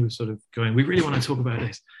this when you were sort of going, we really want to talk about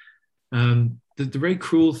this. The very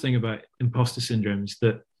cruel thing about imposter syndrome is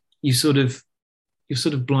that you're sort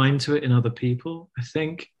of blind to it in other people, I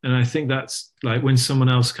think. And I think that's like when someone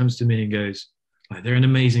else comes to me and goes, like, they're an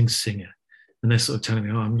amazing singer, and they're sort of telling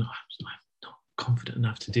me, oh, I'm not confident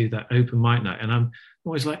enough to do that open mic night. And I'm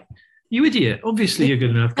always like, you idiot, obviously you're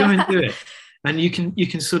good enough, go and do it. And you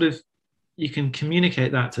can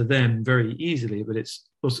communicate that to them very easily, but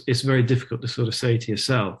it's very difficult to sort of say to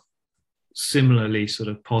yourself similarly sort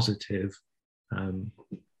of positive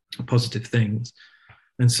things.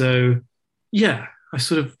 And so, yeah, I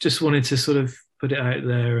sort of just wanted to sort of put it out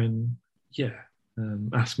there, and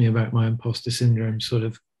ask me about my imposter syndrome sort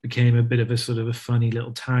of became a bit of a sort of a funny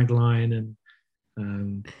little tagline.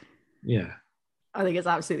 And I think it's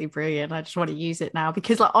absolutely brilliant. I just want to use it now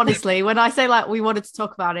because, like, honestly, when I say like we wanted to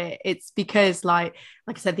talk about it, it's because like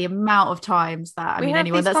I said, the amount of times that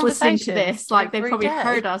anyone that's listening to this, like, they've probably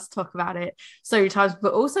heard us talk about it so many times,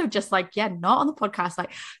 but also just like, not on the podcast.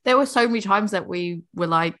 Like, there were so many times that we were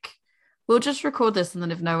like, we'll just record this, and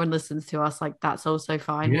then if no one listens to us, like, that's also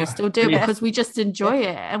fine. We'll still do it because we just enjoy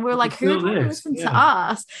it. And we're like, who would want to listen to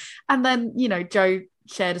us? And then, Jo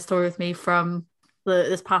shared a story with me from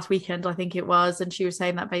this past weekend, I think it was, and she was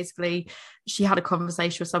saying that basically she had a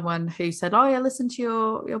conversation with someone who said, oh, I listened to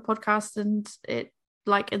your podcast and it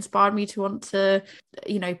like inspired me to want to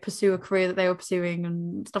pursue a career that they were pursuing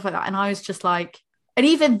and stuff like that. And I was just like, and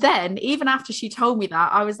even then, even after she told me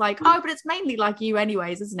that, I was like, oh, but it's mainly like you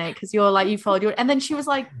anyways, isn't it? Because you're like, you followed your, and then she was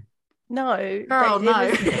like, no, girl, no.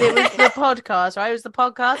 It was the podcast, right? It was the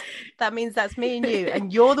podcast. That means that's me and you,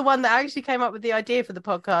 and you're the one that actually came up with the idea for the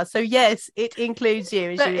podcast. So yes, it includes you.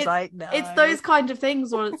 And she was like, no. It's those kind of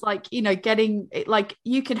things where it's like, getting it, like,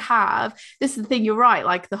 you could have, this is the thing, you're right,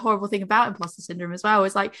 like the horrible thing about imposter syndrome as well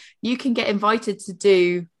is like you can get invited to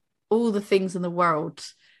do all the things in the world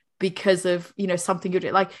because of something you're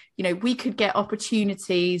doing. Like, we could get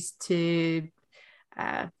opportunities to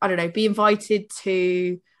be invited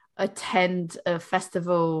to attend a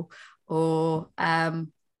festival, or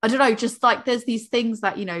just like there's these things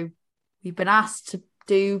that we've been asked to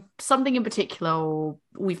do something in particular, or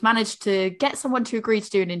we've managed to get someone to agree to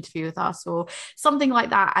do an interview with us or something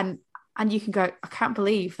like that, and you can go, I can't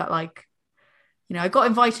believe that, like, I got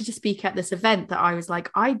invited to speak at this event that I was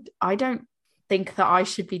like, I don't think that I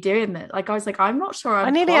should be doing that. Like, I was like, I'm not sure I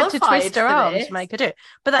nearly had to twist her arms to make her do it.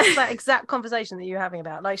 But that's that exact conversation that you're having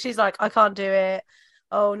about, like, she's like, I can't do it.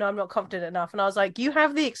 Oh no, I'm not confident enough. And I was like, you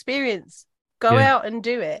have the experience, go out and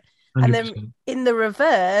do it. 100%. And then in the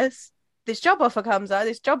reverse, this job comes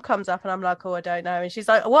up and I'm like, oh, I don't know. And she's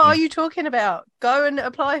like, what are you talking about? Go and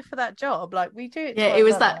apply for that job. Like, we do it. Yeah, it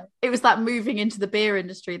was that moving into the beer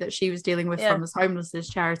industry that she was dealing with from this homelessness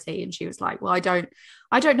charity. And she was like, well, I don't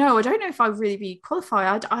know if I really be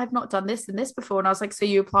qualified. I have not done this and this before. And I was like, so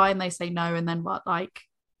you apply and they say no, and then what? Like,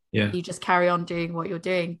 you just carry on doing what you're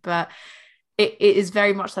doing. But it is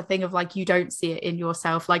very much the thing of like, you don't see it in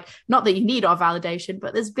yourself, like, not that you need our validation,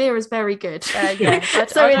 but this beer is very good. So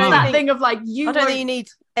it's that thing of like, I don't think you need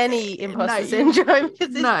any imposter syndrome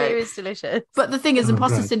because this beer is delicious. But the thing is,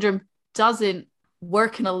 imposter syndrome doesn't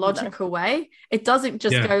work in a logical way. It doesn't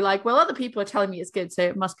just go like, well, other people are telling me it's good, so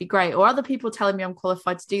it must be great, or other people telling me I'm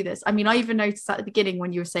qualified to do this. I mean, I even noticed at the beginning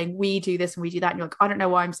when you were saying we do this and we do that, and you're like, I don't know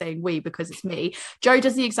why I'm saying we, because it's me. Jo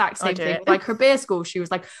does the exact same thing. Like her beer school, she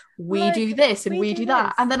was like, we do this and we do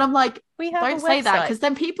that, and then I'm like, don't say that, because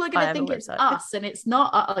then people are going to think it's us, and it's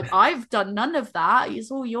not. Like, I've done none of that.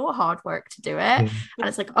 It's all your hard work to do it, and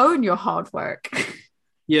it's like, own your hard work.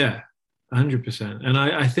 100%. And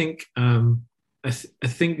I think I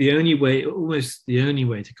think the only way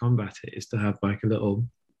to combat it is to have like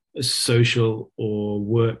a social or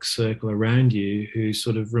work circle around you who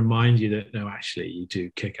sort of remind you that, no, actually you do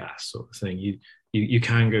kick ass, sort of thing. You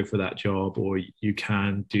can go for that job, or you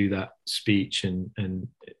can do that speech and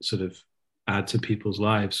sort of add to people's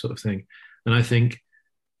lives, sort of thing. And I think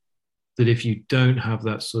that if you don't have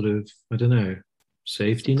that sort of, I don't know,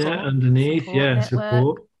 safety net underneath,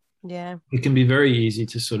 support, it can be very easy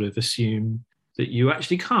to sort of assume that you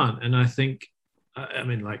actually can't. And I think, I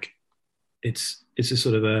mean, like, it's a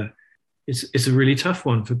sort of it's a really tough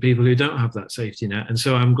one for people who don't have that safety net. And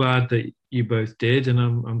so I'm glad that you both did, and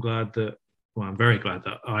I'm glad that, well, I'm very glad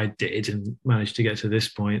that I did and managed to get to this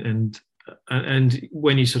point. And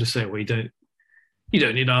when you sort of say, well, you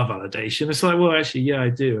don't need our validation, it's like, well, actually, yeah, I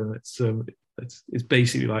do. And it's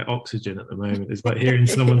basically like oxygen at the moment. It's like hearing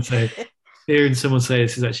someone say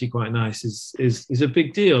this is actually quite nice is a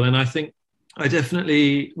big deal. And I think I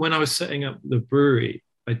definitely, when I was setting up the brewery,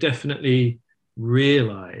 I definitely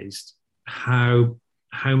realized how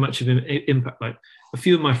much of an impact, like, a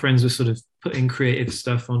few of my friends were sort of putting creative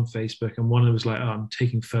stuff on Facebook, and one was like, oh, I'm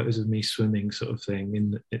taking photos of me swimming, sort of thing,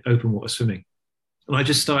 in open water swimming. And I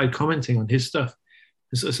just started commenting on his stuff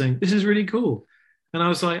and sort of saying, this is really cool. And I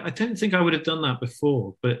was like, I don't think I would have done that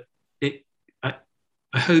before, but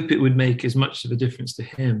I hope it would make as much of a difference to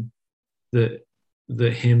him that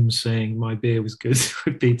him saying my beer was good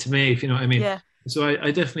would be to me, if you know what I mean. Yeah. So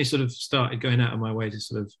I definitely sort of started going out of my way to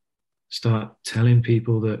sort of start telling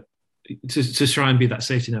people that, to try and be that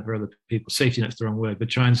safety net for other people. Safety net's the wrong word, but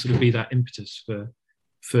try and sort of be that impetus for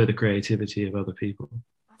further creativity of other people.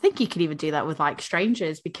 I think you could even do that with like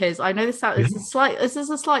strangers, because I know this is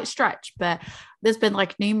a slight stretch, but there's been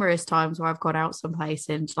like numerous times where I've gone out someplace,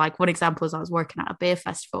 and like one example is I was working at a beer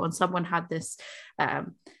festival, and someone had this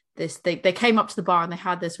they came up to the bar and they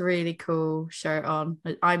had this really cool shirt on.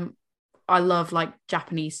 I love like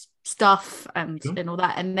Japanese stuff and all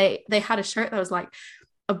that, and they had a shirt that was like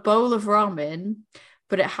a bowl of ramen,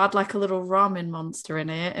 but it had like a little ramen monster in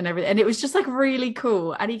it and everything, and it was just like really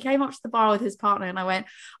cool. And he came up to the bar with his partner, and I went,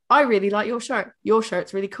 I really like your shirt. Your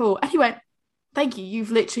shirt's really cool. And he went, thank you.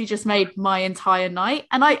 You've literally just made my entire night.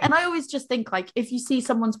 And I always just think, like, if you see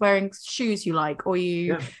someone's wearing shoes you like, or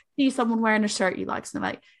you see someone wearing a shirt you like, something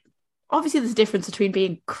like, obviously there's a difference between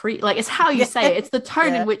being creepy, like, it's how you say it, it's the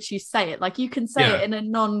tone in which you say it. Like, you can say it in a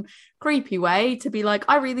non-creepy way to be like,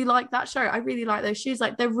 I really like that shirt, I really like those shoes,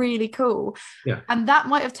 like, they're really cool. And that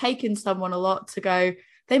might have taken someone a lot to go,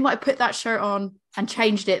 they might have put that shirt on and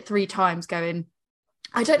changed it 3 times, going,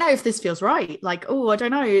 I don't know if this feels right, like, oh, I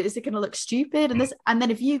don't know, is it going to look stupid? And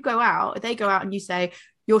then if you go out, they go out and you say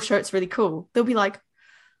your shirt's really cool, they'll be like,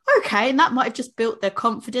 okay, and that might have just built their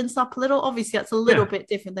confidence up a little. Obviously that's a little bit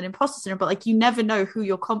different than imposter syndrome, but like, you never know who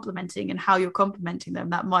you're complimenting and how you're complimenting them.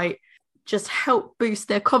 That might just help boost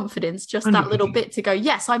their confidence, just 100%. That little bit to go,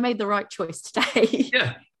 yes, I made the right choice today.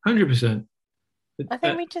 100%. I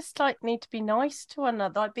think we just like need to be nice to one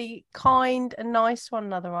another, like be kind and nice to one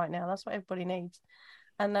another right now. That's what everybody needs.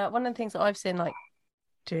 And one of the things that I've seen, like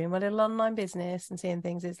doing my little online business and seeing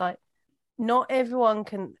things, is like, not everyone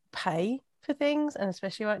can pay for things, and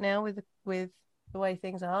especially right now with the way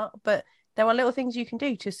things are, but there are little things you can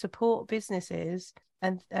do to support businesses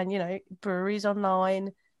and you know, breweries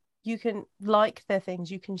online. You can like their things,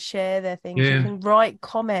 you can share their things, you can write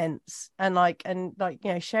comments and you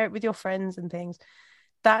know, share it with your friends and things.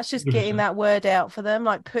 That's just getting that word out for them,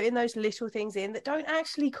 like putting those little things in that don't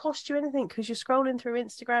actually cost you anything, because you're scrolling through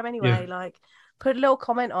Instagram anyway. Like, put a little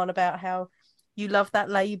comment on about how you love that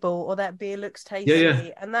label, or that beer looks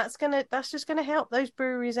tasty, and that's just gonna help those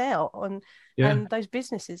breweries out and those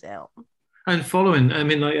businesses out. And following, I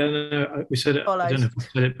mean, like, I know we said it, I don't know if we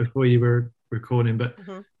said it before you were recording, but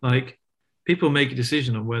like, people make a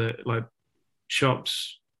decision on whether, like,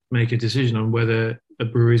 shops make a decision on whether a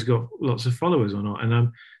brewery's got lots of followers or not. And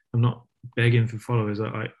I'm not begging for followers.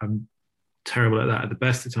 I'm terrible at that at the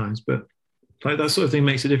best of times, but like, that sort of thing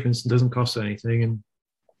makes a difference and doesn't cost anything, and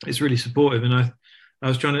it's really supportive. And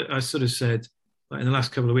I sort of said, like, in the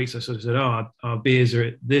last couple of weeks, I sort of said, oh, our beers are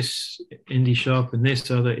at this indie shop and this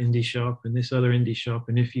other indie shop and this other indie shop,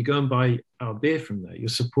 and if you go and buy our beer from there, you're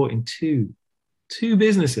supporting two 2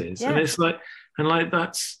 businesses, and it's like,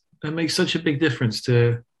 that makes such a big difference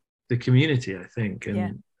to the community, I think,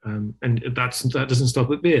 and that doesn't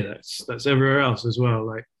stop at beer. That's everywhere else as well.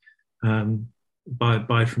 Like,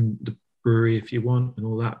 buy from the brewery if you want and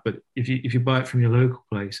all that, but if you buy it from your local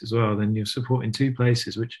place as well, then you're supporting 2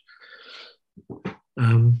 places, which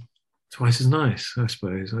twice as nice, I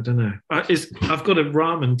suppose. I don't know. I've got a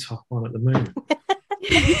ramen top on at the moment.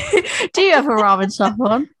 Do you have a ramen top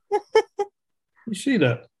on? You see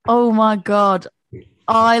that? Oh my god,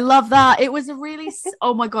 I love that. It was a really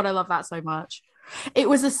oh my god, I love that so much. It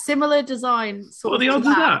was a similar design. What are the odds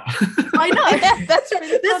of that? I know. That's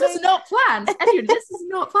really this was not planned. Anyway, this is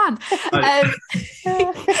not planned. I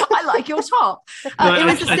like your top. It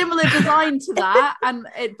was a similar design to that,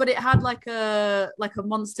 but it had like a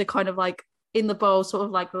monster kind of like in the bowl, sort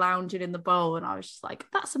of like lounging in the bowl, and I was just like,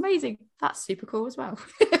 that's amazing. That's super cool as well.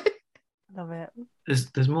 Love it.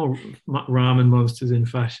 There's more ramen monsters in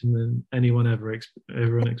fashion than anyone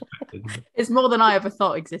everyone expected. It's more than I ever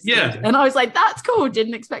thought existed. Yeah. And I was like, that's cool.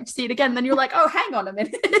 Didn't expect to see it again. Then you're like, oh, hang on a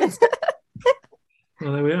minute.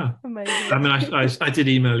 Well, there we are. Amazing. I mean, I did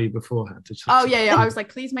email you beforehand. Oh, yeah. I was like,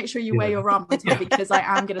 please make sure you wear your ramen top because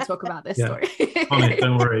I am going to talk about this story. On it,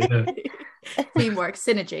 don't worry. Yeah. Teamwork,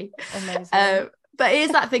 synergy. Amazing. But it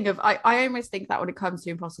is that thing of I almost think that when it comes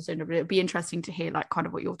to imposter syndrome, it would be interesting to hear like kind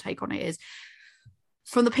of what your take on it is.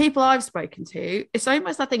 From the people I've spoken to, it's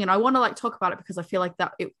almost that thing, and I want to like talk about it because I feel like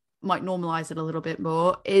that it might normalize it a little bit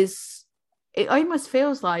more, is it almost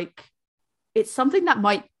feels like it's something that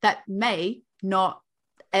may not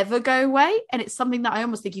ever go away, and it's something that I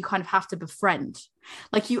almost think you kind of have to befriend.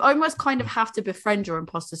 Like you almost kind of have to befriend your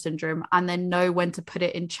imposter syndrome and then know when to put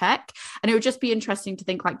it in check. And it would just be interesting to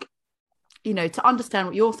think like, you know, to understand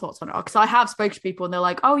what your thoughts on it are, because I have spoken to people and they're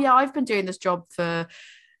like, oh yeah, I've been doing this job for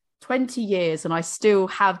 20 years and I still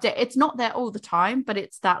have it's not there all the time, but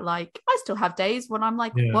it's that like I still have days when I'm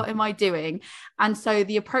like, what am I doing? And so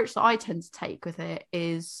the approach that I tend to take with it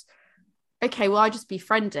is, okay, well, I just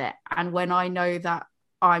befriend it, and when I know that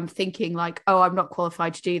I'm thinking like, oh, I'm not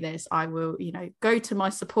qualified to do this, I will, you know, go to my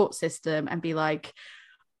support system and be like,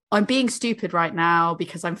 I'm being stupid right now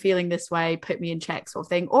because I'm feeling this way, put me in check, sort of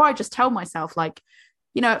thing. Or I just tell myself like,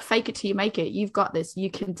 you know, fake it till you make it. You've got this,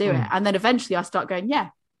 you can do it. And then eventually I start going, yeah,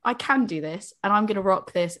 I can do this and I'm going to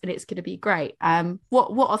rock this and it's going to be great.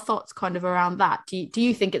 What are thoughts kind of around that? Do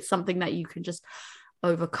you think it's something that you can just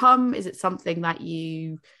overcome? Is it something that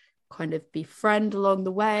you kind of befriend along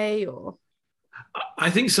the way? Or I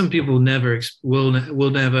think some people will never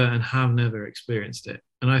and have never experienced it.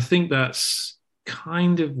 And I think that's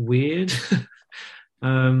kind of weird.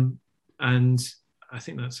 And I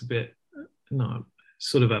think that's a bit not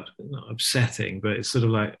upsetting, but it's sort of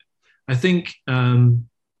like I think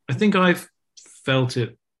I've felt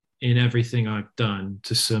it in everything I've done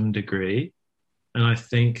to some degree, and I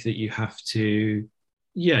think that you have to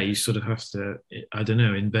you sort of have to, I don't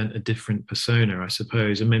know, invent a different persona, I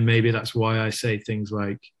suppose. I mean, maybe that's why I say things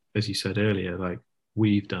like, as you said earlier, like,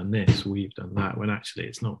 we've done this, we've done that, when actually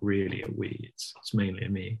it's not really a we, it's mainly a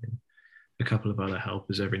me and a couple of other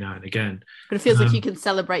helpers every now and again. But it feels like you can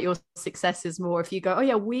celebrate your successes more if you go, oh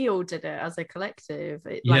yeah, we all did it as a collective.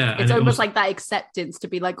 It's almost like that acceptance to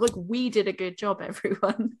be like, look, we did a good job,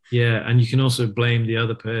 everyone. Yeah, and you can also blame the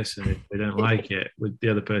other person if they don't like it. The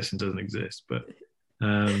other person doesn't exist. But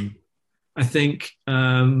I think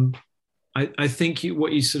what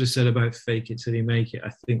you sort of said about fake it till you make it, I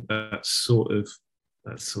think that's sort of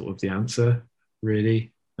the answer,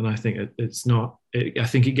 really. And I think I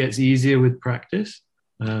think it gets easier with practice.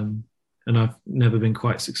 And I've never been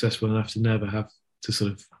quite successful enough to never have to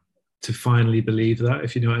sort of to finally believe that,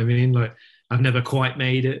 if you know what I mean. Like, I've never quite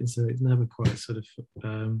made it, and so it's never quite sort of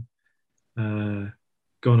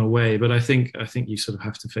gone away. But I think you sort of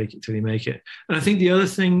have to fake it till you make it. And I think the other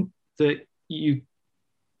thing that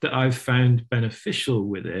I've found beneficial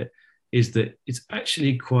with it is that it's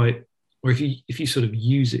actually quite, or if you sort of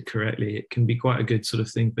use it correctly, it can be quite a good sort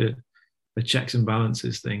of thing for a checks and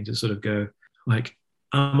balances thing, to sort of go like,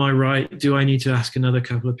 am I right? Do I need to ask another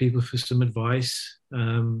couple of people for some advice?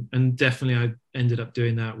 And definitely I ended up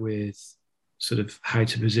doing that with sort of how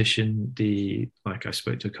to position like, I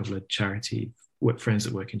spoke to a couple of friends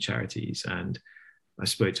that work in charities, and I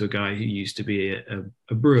spoke to a guy who used to be a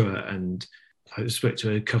brewer, and I spoke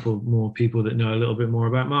to a couple more people that know a little bit more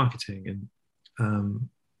about marketing, and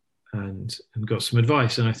got some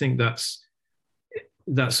advice. And I think that's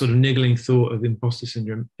that sort of niggling thought of imposter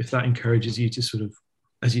syndrome, if that encourages you to sort of,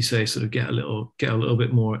 as you say, sort of get a little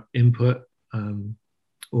bit more input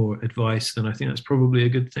or advice, then I think that's probably a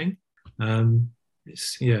good thing.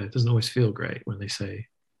 It doesn't always feel great when they say,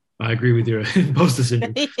 I agree with your imposter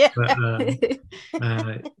syndrome. Yeah.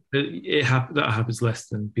 But that happens less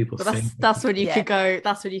than people think. That's when you could go.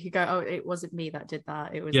 That's when you could go. Oh, it wasn't me that did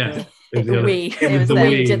that. It was the we. It was the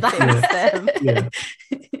we did that. Yeah,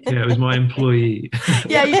 it was my employee.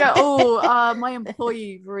 Yeah, you go. Oh, my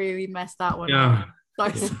employee really messed that one up.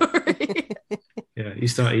 So sorry. Yeah, you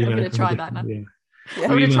start emailing. I'm going to try that now. Yeah. I'm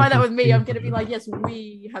going to try that with me. I'm going to be like, yes,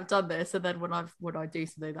 we have done this, and then when I do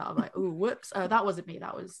something that I'm like, oh, whoops, that wasn't me,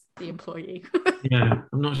 that was the employee. Yeah,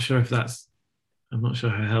 I'm not sure how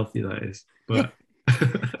healthy that is, but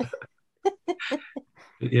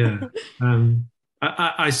yeah.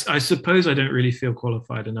 I suppose I don't really feel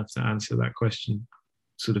qualified enough to answer that question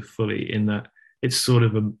sort of fully, in that it's sort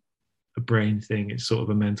of a brain thing, it's sort of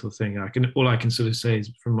a mental thing. All I can sort of say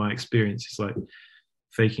is, from my experience, it's like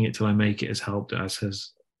faking it till I make it has helped, as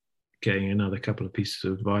has getting another couple of pieces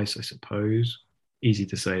of advice, I suppose. Easy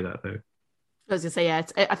to say that, though. I was gonna say, yeah,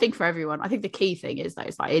 I think for everyone, I think the key thing is that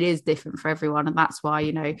it's like it is different for everyone, and that's why,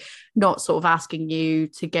 you know, not sort of asking you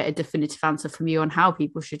to get a definitive answer from you on how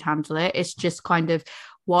people should handle it. It's just kind of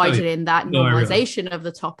widening that normalization of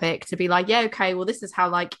the topic to be like, yeah, okay, well, this is how,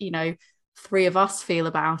 like, you know, 3 of us feel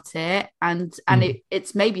about it, and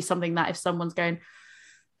it's maybe something that if someone's going,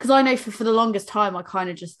 because I know for the longest time I kind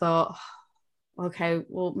of just thought, okay,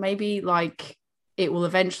 well, maybe like it will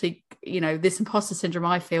eventually, you know, this imposter syndrome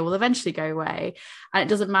I feel will eventually go away. And it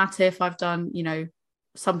doesn't matter if I've done, you know,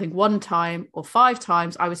 something 1 time or 5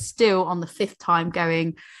 times, I was still on the 5th time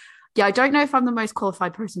going, yeah, I don't know if I'm the most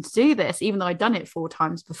qualified person to do this, even though I'd done it 4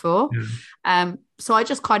 times before. So I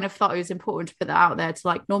just kind of thought it was important to put that out there to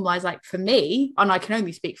like normalize, like for me, and I can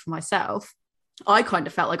only speak for myself, I kind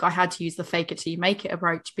of felt like I had to use the fake it till you make it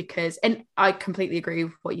approach, because, and I completely agree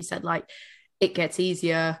with what you said, like it gets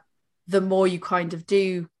easier the more you kind of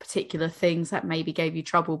do particular things that maybe gave you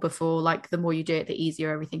trouble before, like the more you do it, the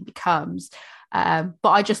easier everything becomes. But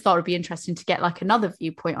I just thought it'd be interesting to get like another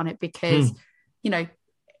viewpoint on it, because, you know,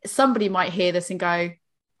 somebody might hear this and go,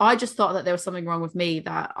 I just thought that there was something wrong with me,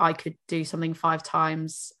 that I could do something 5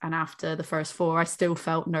 times and after the first 4 I still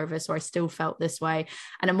felt nervous, or I still felt this way.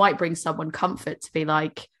 And it might bring someone comfort to be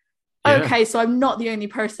like, okay, so I'm not the only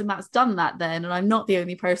person that's done that then, and I'm not the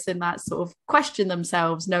only person that sort of questioned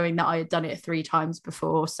themselves knowing that I had done it 3 times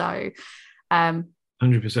before. So 100%,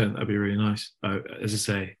 that'd be really nice. As I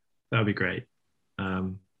say, that'd be great.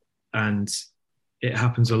 And it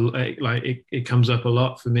happens it comes up a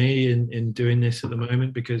lot for me in doing this at the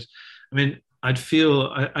moment, because I mean, I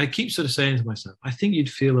keep sort of saying to myself, I think you'd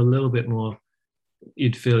feel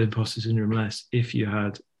imposter syndrome less if you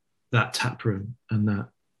had that tap room and that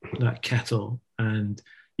kettle, and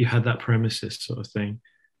you had that premises sort of thing.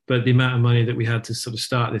 But the amount of money that we had to sort of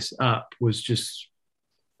start this up just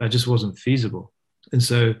wasn't feasible. And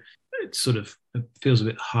so it feels a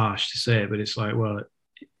bit harsh to say it, but it's like, well,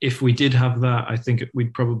 if we did have that, I think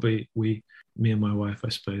we'd probably, me and my wife, I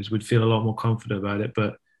suppose, would feel a lot more confident about it.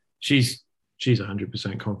 But she's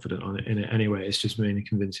 100% confident in it anyway. It's just mainly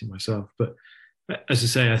convincing myself. But as I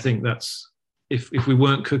say, I think that's, if we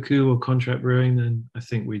weren't Cuckoo or Contract Brewing, then I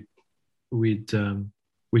think we'd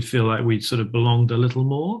feel like we sort of belonged a little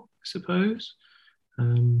more, I suppose.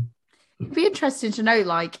 It'd be interesting to know,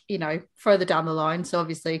 like, you know, further down the line. So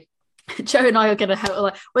obviously, Joe and I are going to have,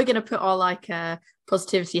 like, we're going to put our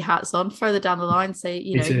positivity hats on further down the line. So,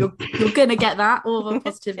 you know, you're going to get that, all of our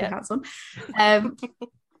positivity hats on.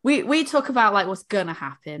 We talk about like what's going to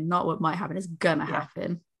happen, not what might happen. It's going to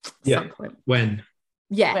happen at some point. When?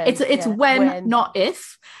 Yeah, it's when, not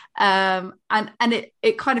if. And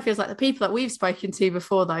it kind of feels like the people that we've spoken to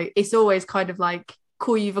before, though, it's always kind of like,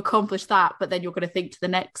 cool, you've accomplished that, but then you're going to think to the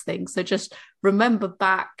next thing. So just remember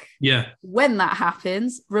back when that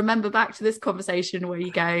happens. Remember back to this conversation where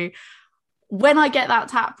you go, when I get that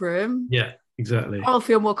tap room, exactly, I'll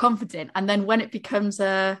feel more confident. And then when it becomes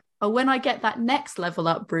when I get that next level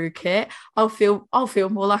up brew kit, I'll feel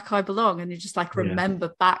more like I belong. And you just like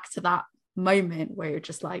remember back to that moment where you're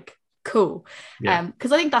just like, cool.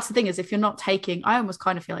 Because I think that's the thing, is if you're not taking, I almost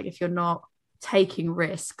kind of feel like if you're not taking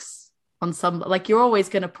risks on some, like, you're always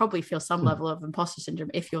going to probably feel some level of imposter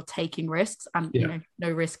syndrome if you're taking risks, and you know,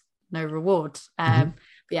 no risk, no reward. But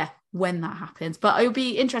yeah, when that happens. But it would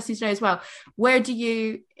be interesting to know as well, where do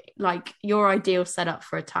you like your ideal setup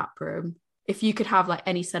for a tap room? If you could have like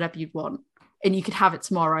any setup you'd want and you could have it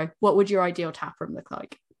tomorrow, what would your ideal tap room look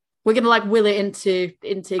like? We're gonna like will it into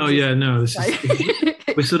oh yeah, no, this is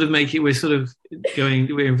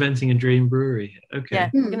we're inventing a dream brewery. Okay, yeah,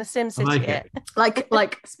 we're gonna Sim City like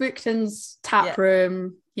Spookton's tap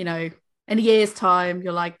room, you know, in a year's time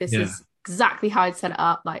you're like, this is exactly how I'd set it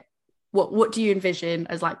up. Like what do you envision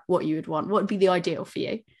as like what you would want? What would be the ideal for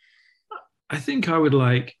you? I think I would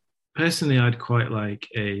like, personally, I'd quite like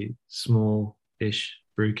a small-ish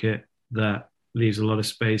brew kit that leaves a lot of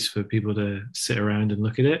space for people to sit around and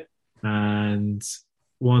look at it. And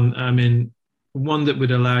one that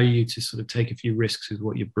would allow you to sort of take a few risks with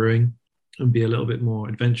what you're brewing and be a little bit more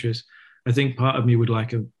adventurous. I think part of me would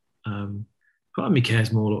like part of me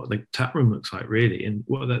cares more what the tap room looks like, really, and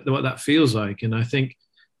what that feels like. And I think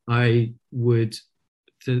I would,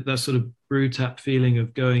 that sort of brew tap feeling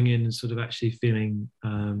of going in and sort of actually feeling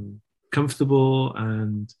comfortable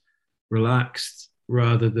and relaxed,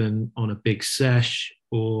 rather than on a big sesh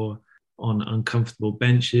or on uncomfortable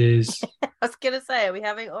benches. I was gonna say, are we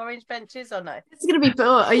having orange benches or no? It's gonna be.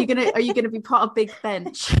 Are you gonna be part of Big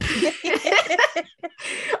Bench?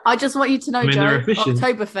 I just want you to know, Joe.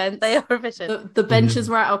 Oktoberfest. They are efficient. The benches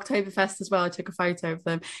were at Oktoberfest as well. I took a photo of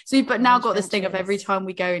them. So you've now got this thing of every time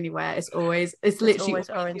we go anywhere, it's literally always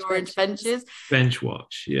orange benches. Bench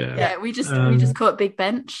watch. Yeah. Yeah. We just call it Big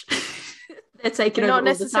Bench. They're taking over. Not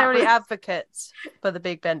necessarily advocates for the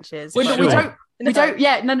big benches. We don't.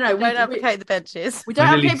 Yeah, no. We don't advocate the benches. We don't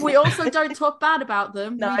advocate, but we also don't talk bad about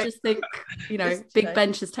them. No. We just think, Big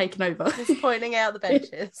Bench has taken over. Just pointing out the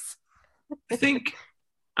benches. I think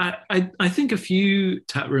a few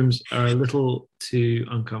tap rooms are a little too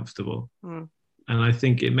uncomfortable, and I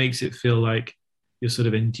think it makes it feel like you're sort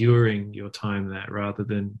of enduring your time there rather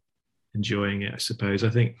than enjoying it, I suppose. I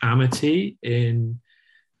think Amity in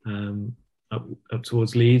up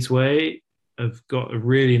towards Leeds Way have got a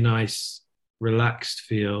really nice relaxed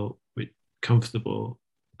feel, comfortable,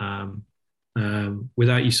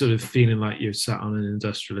 without you sort of feeling like you're sat on an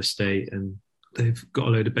industrial estate and they've got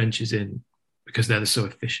a load of benches in because they're so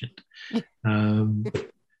efficient. And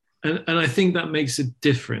I think that makes a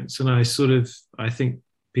difference. And I think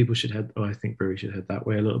people should head, or I think breweries should head that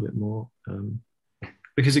way a little bit more.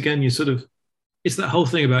 Because again, it's that whole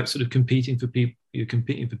thing about sort of competing for people. You're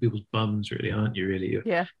competing for people's bums, really, aren't you? Really,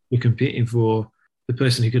 you're competing for the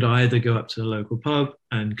person who could either go up to the local pub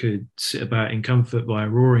and could sit about in comfort by a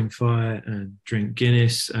roaring fire and drink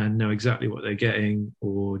Guinness and know exactly what they're getting,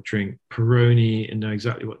 or drink Peroni and know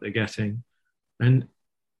exactly what they're getting. And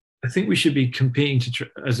I think we should be competing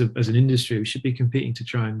as an industry, we should be competing to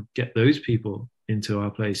try and get those people into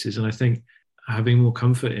our places. And I think having more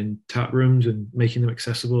comfort in tap rooms and making them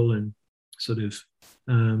accessible and sort of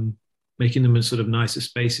making them in sort of nicer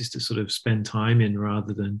spaces to sort of spend time in,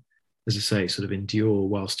 rather than, as I say, sort of endure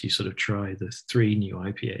whilst you sort of try the 3 new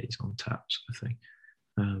IPAs on tap sort of thing,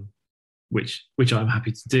 which I'm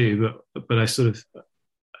happy to do, but I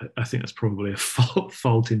think that's probably a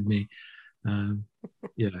fault in me.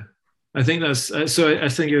 I think that's so. I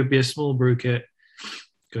think it would be a small brew kit.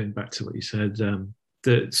 Going back to what you said,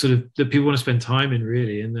 that people want to spend time in,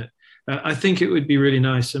 really, and that I think it would be really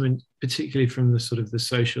nice. I mean, particularly from the sort of the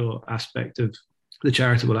social aspect of the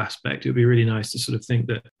charitable aspect, it would be really nice to sort of think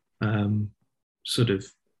that sort of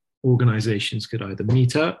organizations could either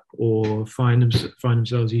meet up or find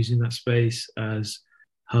themselves using that space as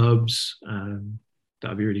hubs. That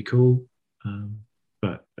would be really cool.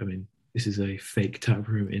 But I mean, this is a fake tap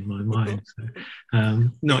room in my mind, so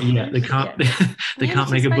not yet. They can't. They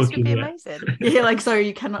can't make a booking yet. Yeah, like, sorry,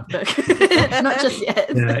 you cannot book. Not just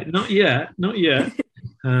yet. Yeah, not yet.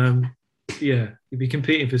 You'd be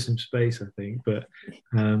competing for some space, I think. But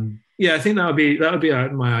I think that would be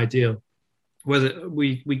my ideal. Whether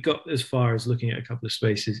we got as far as looking at a couple of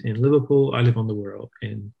spaces in Liverpool. I live on the Wirral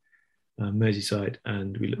in Merseyside,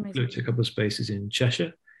 and we looked at a couple of spaces in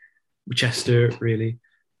Chester, really.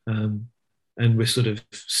 And we're sort of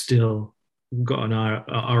still got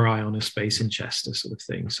our eye on a space in Chester, sort of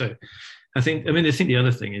thing. So I think the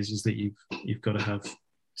other thing is that you've got to have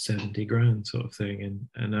 70 grand sort of thing,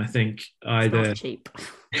 and I think either not cheap.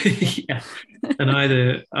 Yeah, and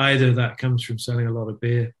either that comes from selling a lot of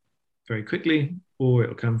beer very quickly, or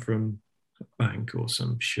it'll come from a bank or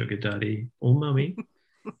some sugar daddy or mummy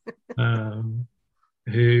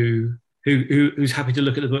who's happy to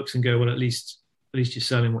look at the books and go, well, at least you're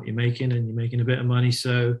selling what you're making, and you're making a bit of money,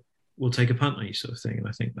 so we'll take a punt on you, sort of thing. And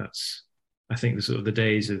I think the sort of the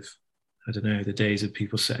days of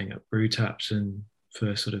people setting up brew taps and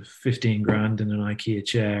for sort of 15 grand in an IKEA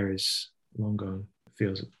chair is long gone, it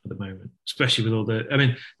feels, at the moment, especially with all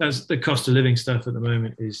that's the cost of living stuff at the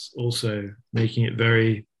moment is also making it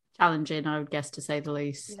very challenging, I would guess, to say the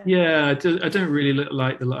least. Yeah, I don't really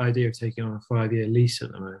like the idea of taking on a 5-year lease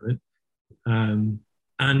at the moment.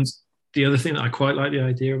 And the other thing that I quite like the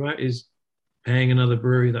idea about is paying another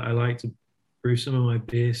brewery that I like to brew some of my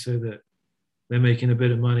beer, so that they're making a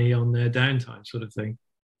bit of money on their downtime, sort of thing.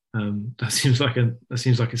 That seems like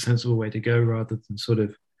a sensible way to go, rather than sort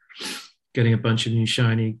of getting a bunch of new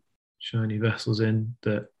shiny shiny vessels in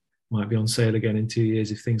that might be on sale again in 2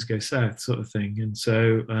 years if things go south, sort of thing. And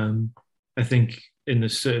so I think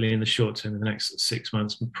certainly in the short term, in the next 6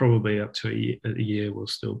 months, probably up to a year, will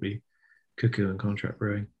still be cuckoo and contract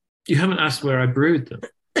brewing. You haven't asked where I brewed them.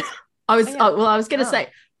 I was going to say.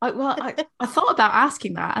 I thought about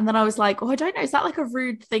asking that, and then I was like, I don't know, is that like a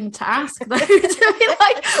rude thing to ask though? To be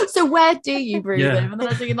like, so where do you brew them? And then I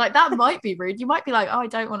was thinking, like, that might be rude. You might be like, I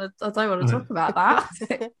don't want to talk about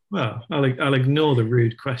that. Well, I'll ignore the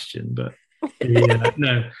rude question, but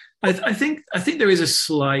no, I think there is a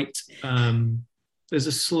slight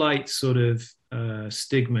sort of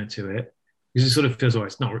stigma to it, because it sort of feels,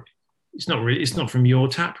 it's not from your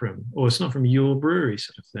tap room, or it's not from your brewery,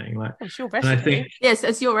 sort of thing. Like, it's your recipe. And I think, yes,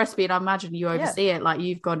 it's your recipe, and I imagine you oversee it. Like,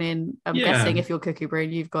 you've gone in. I'm guessing if you're cookie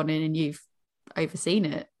brewing, you've gone in and you've overseen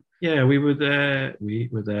it. Yeah, we were there.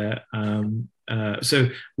 So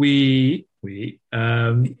we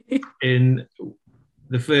in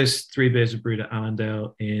the first 3 beers were brewed at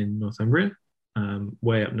Allendale in Northumbria,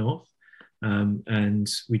 way up north, and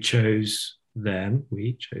we chose them.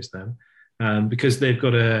 Because they've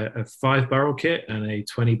got a 5-barrel kit and a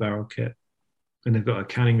 20-barrel kit, and they've got a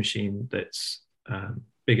canning machine that's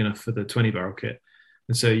big enough for the 20-barrel kit,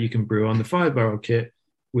 and so you can brew on the 5-barrel kit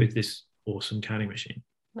with this awesome canning machine.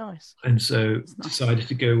 Nice. And so decided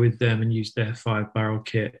to go with them and use their 5-barrel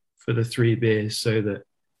kit for the 3 beers, so that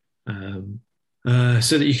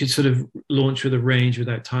you could sort of launch with a range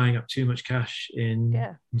without tying up too much cash in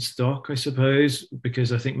stock, I suppose,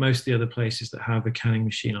 because I think most of the other places that have a canning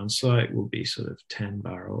machine on site will be sort of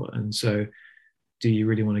 10-barrel. And so do you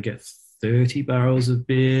really want to get 30 barrels of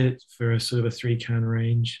beer for a sort of a 3-can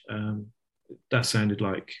range? That sounded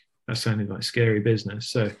like scary business.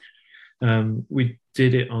 So we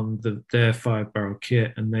did it on their 5-barrel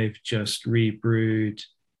kit, and they've just rebrewed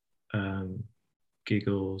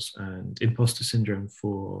Giggles and Imposter Syndrome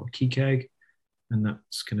for Key Keg, and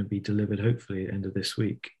that's going to be delivered hopefully at the end of this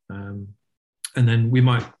week. And then we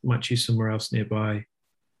might choose somewhere else nearby,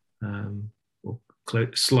 or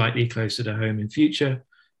slightly closer to home in future.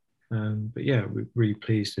 But yeah, we're really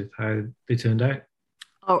pleased with how they turned out.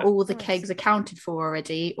 Are all the kegs accounted for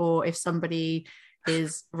already, or if somebody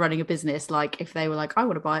is running a business, like if they were like, I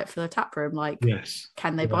want to buy it for the tap room, like, yes,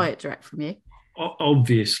 can they buy it direct from you?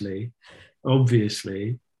 Obviously,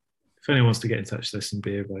 if anyone wants to get in touch, there's some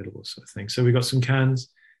beer available, sort of thing. So we've got some cans,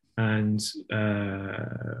 and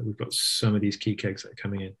we've got some of these key kegs that are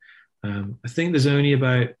coming in. I think there's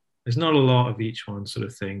not a lot of each one, sort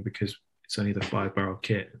of thing, because it's only the 5-barrel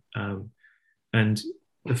kit. And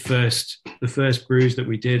the first brews that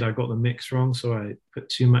we did, I got the mix wrong, so I put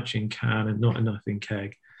too much in can and not enough in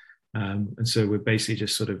keg. And so we're basically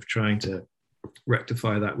just sort of trying to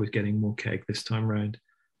rectify that with getting more keg this time round.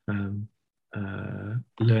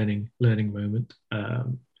 Learning moment.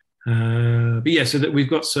 But yeah, so that we've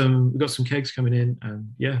got some kegs coming in,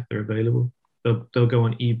 and they're available. They'll go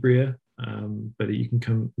on eBrewer, but you can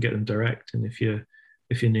come get them direct, and if you're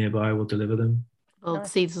nearby, we'll deliver them. Well,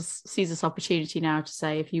 seize this opportunity now to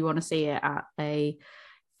say, if you want to see it at a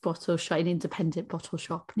bottle shop, an independent bottle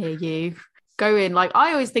shop near you, go in. Like,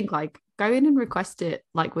 I always think, like, go in and request it,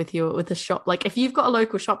 like with the shop. Like, if you've got a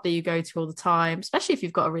local shop that you go to all the time, especially if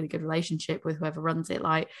you've got a really good relationship with whoever runs it,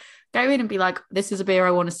 like, go in and be like, this is a beer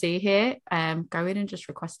I want to see here. Go in and just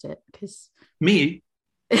request it, because me.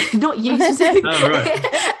 Not you. Oh, right.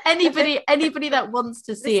 anybody that wants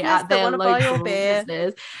to see it at their local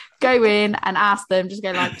business, go in and ask them. Just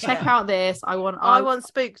go like, check out this. I want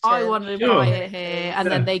Spookton. I want to buy it here, and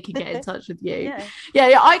then they can get in touch with you.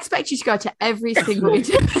 Yeah. I expect you to go to every single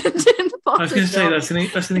independent. I was going to say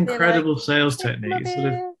that's an incredible sales technique.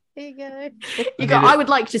 Sort of. Here you go. I would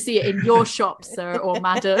like to see it in your shop, sir or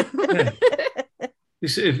madam. Yeah. You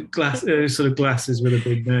sort of glasses with a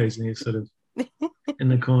big nose, and you sort of. In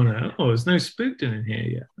the corner. Oh, there's no Spookton in here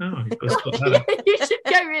yet. Oh,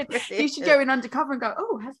 you should go in undercover and go,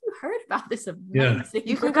 oh, have you heard about this amazing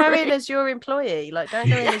You can go in as your employee. Like, don't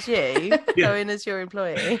go in as you. Go in as your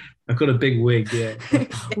employee. I've got a big wig,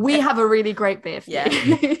 We have a really great beer for you.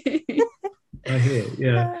 I hear,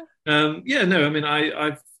 no, I mean,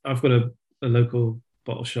 I've got a local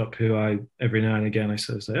bottle shop who I every now and again I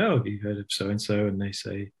sort of say, oh, have you heard of so and so? And they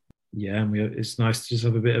say, yeah, and it's nice to just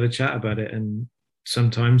have a bit of a chat about it. And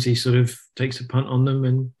sometimes he sort of takes a punt on them,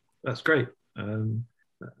 and that's great.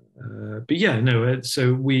 But yeah, no.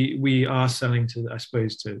 So we are selling to, I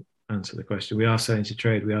suppose, to answer the question, we are selling to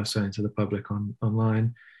trade. We are selling to the public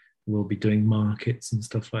online. We'll be doing markets and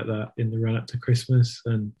stuff like that in the run up to Christmas,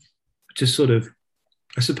 and just sort of,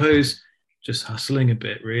 I suppose, just hustling a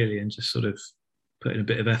bit really, and just sort of putting a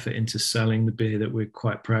bit of effort into selling the beer that we're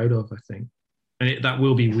quite proud of, I think. And that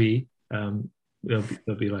will be we. There'll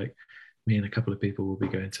be like me and a couple of people will be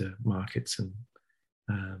going to markets and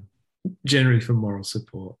generally for moral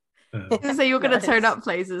support. So you're going to turn up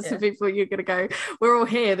places for people. You're going to go, we're all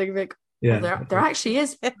here. They're going to be like, there actually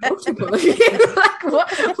is multiple. Like,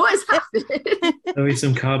 what is happening? There'll be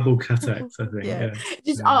some cardboard cutouts, I think. Yeah.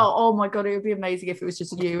 Oh my god, it would be amazing if it was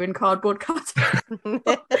just you in cardboard cutouts.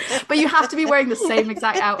 But you have to be wearing the same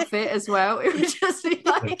exact outfit as well. It would just be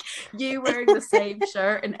like you wearing the same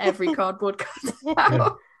shirt in every cardboard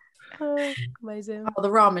cutout. Amazing. Oh, the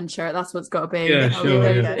ramen shirt, that's what's got to be. Yeah,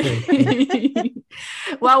 sure. Yeah.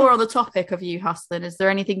 While we're on the topic of you hustling, is there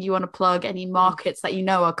anything you want to plug, any markets that you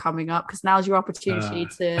know are coming up? Because now's your opportunity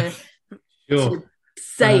to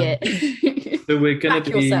say it. So we're going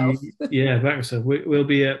to be yourself. Back yourself. We'll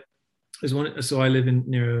be at there's one. So I live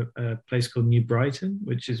near a place called New Brighton,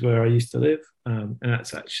 which is where I used to live, and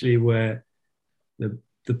that's actually where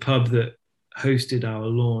the pub that hosted our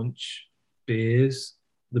launch beers,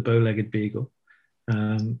 the Bow-Legged Beagle.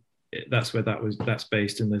 That's where that's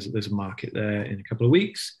based, and there's a market there in a couple of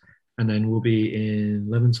weeks, and then we'll be in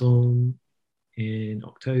Leventhal in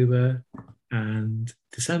October and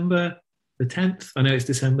December the 10th. I know it's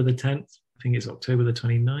December the 10th. I think it's October the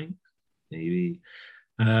 29th, maybe.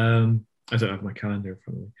 I don't have my calendar in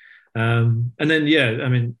front of me. And then, I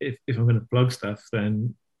mean, if I'm going to plug stuff,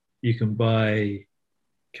 then you can buy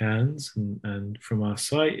cans and from our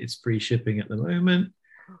site. It's free shipping at the moment.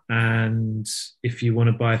 And if you want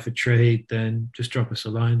to buy for trade, then just drop us a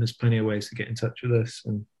line. There's plenty of ways to get in touch with us,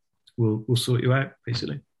 and we'll sort you out,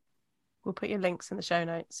 basically. We'll put your links in the show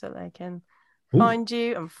notes so they can find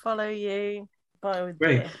you and follow you. Great.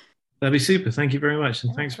 Beer. That'd be super. Thank you very much,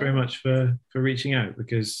 and thanks very much for reaching out,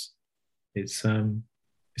 because it's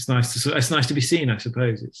nice to be seen. I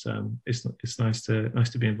suppose it's nice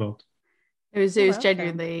to be involved. It was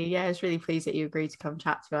genuinely, I was really pleased that you agreed to come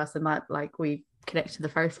chat to us, and that like we connected in the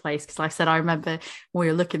first place, because like I said, I remember when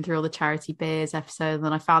we were looking through all the charity beers episode, and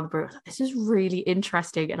then I found the Brew. This is really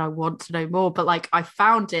interesting and I want to know more, but like I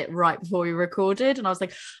found it right before we recorded and I was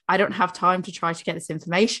like, I don't have time to try to get this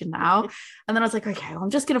information now. And then I was like, okay, well, I'm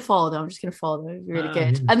just gonna follow them. It'd be really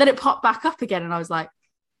good. Yeah. And then it popped back up again and I was like,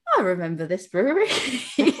 I remember this brewery.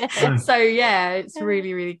 So it's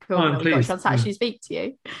really, really cool. I've got a chance to actually speak to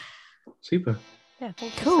you. Super. Yeah,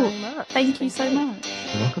 thank you so much. Thank you so much.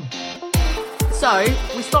 You're welcome. So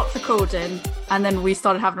we stopped recording and then we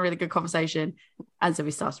started having a really good conversation, and so we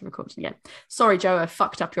started recording again. Sorry, Joe, I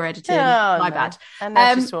fucked up your editing. My bad. And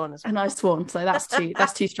now she's sworn as well. And I've sworn, so that's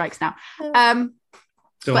two strikes now.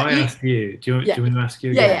 So I asked you. Do you want me to ask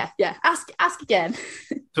you again? Yeah. Ask again.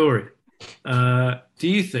 Tori, do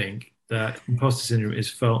you think that imposter syndrome is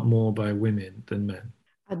felt more by women than men?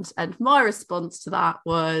 And my response to that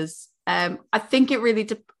was, I think it really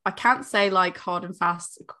I can't say like hard and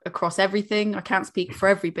fast across everything. I can't speak for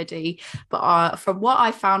everybody, but from what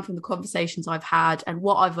I found from the conversations I've had and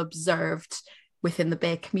what I've observed within the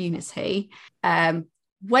beer community,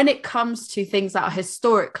 when it comes to things that are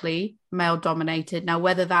historically male dominated, now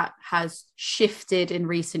whether that has shifted in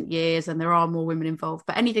recent years and there are more women involved,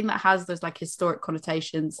 but anything that has those like historic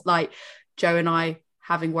connotations, like Joe and I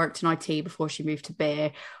having worked in IT before she moved to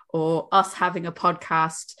beer, or us having a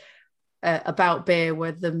podcast about beer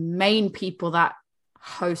where the main people that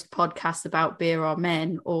host podcasts about beer are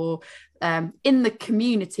men, or in the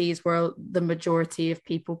communities where the majority of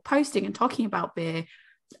people posting and talking about beer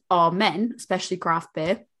are men, especially craft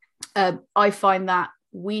beer, I find that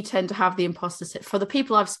we tend to have the imposter syndrome. For the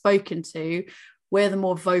people I've spoken to, we're the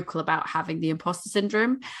more vocal about having the imposter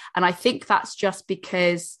syndrome, and I think that's just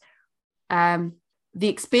because the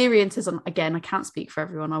experiences, and again, I can't speak for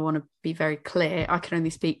everyone, I want to be very clear, I can only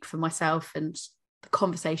speak for myself and the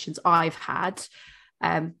conversations I've had.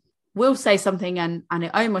 We'll say something and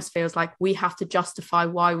it almost feels like we have to justify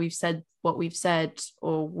why we've said what we've said,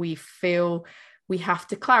 or we feel we have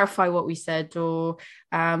to clarify what we said, or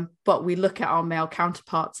but we look at our male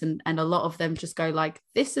counterparts and a lot of them just go like,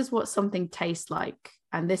 this is what something tastes like,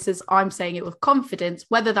 and this is, I'm saying it with confidence,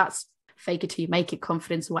 whether that's fake it till you make it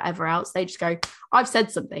confidence or whatever else. They just go, I've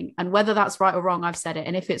said something, and whether that's right or wrong, I've said it,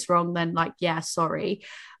 and if it's wrong, then like, yeah, sorry.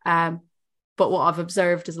 But what I've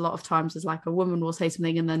observed is a lot of times is like a woman will say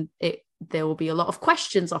something and then there will be a lot of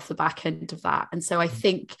questions off the back end of that. And so I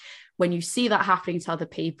think when you see that happening to other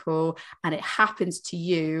people and it happens to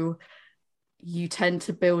you, you tend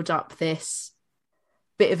to build up this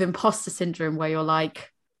bit of imposter syndrome where you're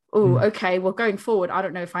like, oh, okay, well, going forward, I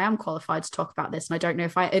don't know if I am qualified to talk about this. And I don't know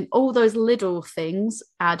if and all those little things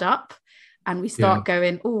add up. and we start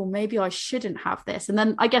going, oh, maybe I shouldn't have this. And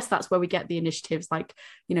then I guess that's where we get the initiatives like,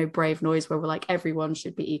 you know, Brave Noise, where we're like, everyone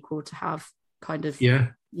should be equal to have kind of, you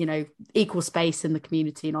know, equal space in the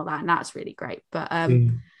community and all that. And that's really great. But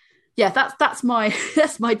that's my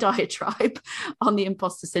that's my diatribe on the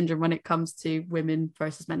imposter syndrome when it comes to women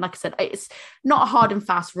versus men. Like I said, it's not a hard and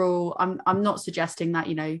fast rule. I'm not suggesting that,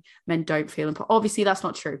 you know, men don't feel obviously that's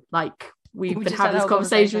not true. Like we've been having this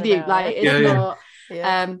conversation with you. Like it's not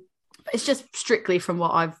it's just strictly from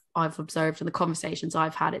what I've observed and the conversations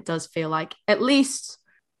I've had. It does feel like at least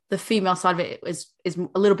the female side of it is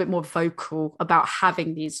a little bit more vocal about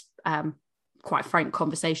having these quite frank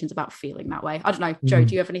conversations about feeling that way. I don't know, Jo,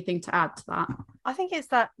 do you have anything to add to that? I think it's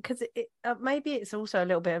that because maybe it's also a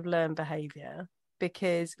little bit of learned behavior,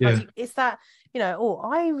 because it's that, you know, oh,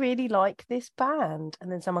 I really like this band,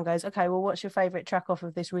 and then someone goes, okay, well, what's your favorite track off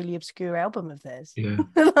of this really obscure album of theirs?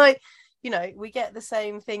 Like, you know, we get the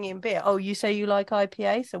same thing in beer. Oh, you say you like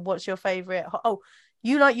IPA, so what's your favorite? Oh,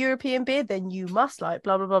 you like European beer, then you must like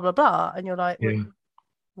blah blah blah blah blah. And you're like, well,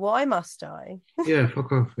 why must I?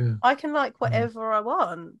 Fuck off. I can like whatever I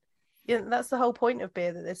want. That's the whole point of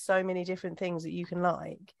beer, that there's so many different things that you can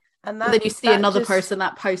like. And then you see another person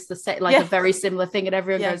that posts the set like a very similar thing, and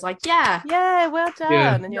everyone goes like, yeah, well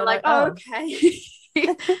done. And you're like, oh, okay.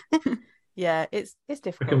 It's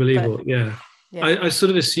difficult. I can believe it. I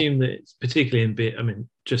sort of assume that, particularly in beer, I mean,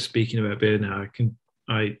 just speaking about beer now,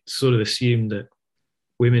 I sort of assume that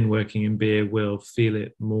women working in beer will feel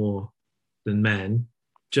it more than men,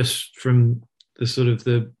 just from the sort of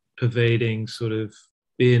the pervading sort of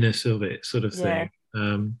beerness of it sort of thing.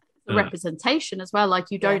 Representation as well. Like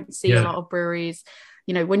you don't see a lot of breweries,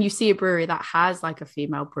 you know, when you see a brewery that has like a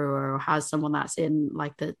female brewer or has someone that's in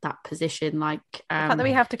like that position, like the fact that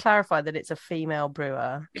we have to clarify that it's a female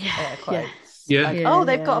brewer. Oh,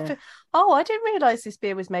 they've got I didn't realize this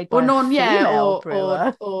beer was made by a female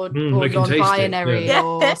brewer or non-binary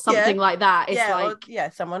or something like that. It's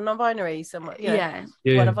like someone non-binary, someone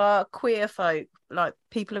one of our queer folk, like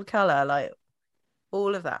people of color, like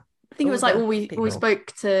all of that. I think it was like we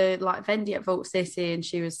spoke to like Vendi at Vault City, and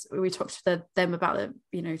we talked to them about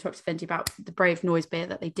talked to Vendi about the Brave Noise beer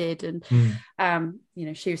that they did, and you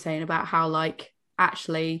know, she was saying about how like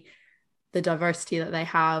actually the diversity that they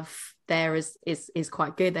have there is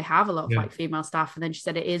quite good. They have a lot of like female staff, and then she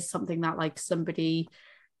said it is something that like somebody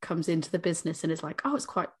comes into the business and is like, oh, it's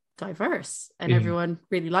quite diverse, and everyone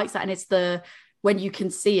really likes that. And it's when you can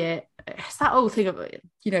see it, it's that whole thing of,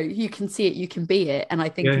 you know, you can see it, you can be it. And I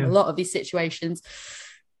think in a lot of these situations,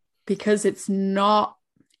 because it's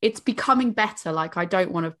becoming better. Like, I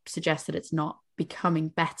don't want to suggest that it's not becoming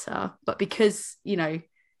better, but because, you know,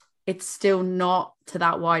 it's still not to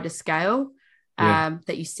that wider scale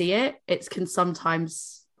that you see it, it can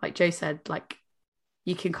sometimes, like Jo said, like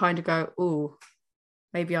you can kind of go, oh,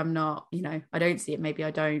 maybe I'm not, you know, I don't see it. Maybe I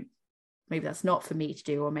don't. Maybe that's not for me to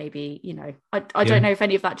do, or maybe, you know, I don't know if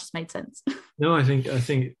any of that just made sense. No, I think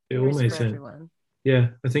it all made sense. Everyone.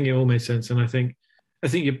 Yeah, I think it all made sense, and I think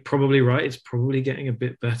you're probably right. It's probably getting a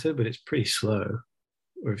bit better, but it's pretty slow,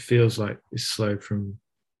 or it feels like it's slow from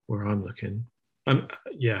where I'm looking.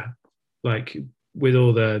 Like with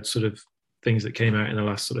all the sort of things that came out in the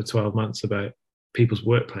last sort of 12 months about people's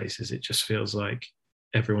workplaces, it just feels like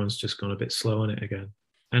everyone's just gone a bit slow on it again.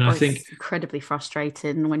 And I think it's incredibly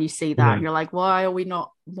frustrating when you see that and you're like, why are we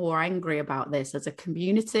not more angry about this as a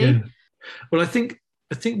community? Yeah. Well, I think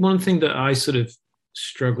one thing that I sort of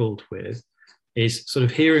struggled with is sort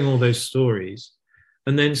of hearing all those stories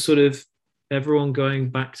and then sort of everyone going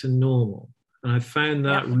back to normal. And I found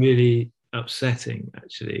that really upsetting,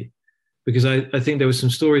 actually, because I think there were some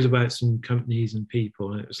stories about some companies and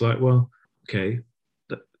people, and it was like, well, okay.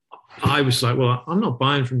 I was like, well, I'm not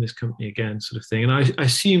buying from this company again, sort of thing. And I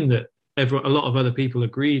assume that a lot of other people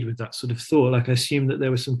agreed with that sort of thought. Like, I assumed that there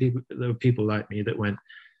were people like me that went,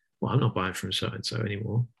 well, I'm not buying from so-and-so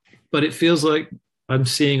anymore. But it feels like I'm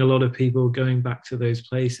seeing a lot of people going back to those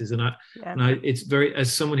places. And it's very,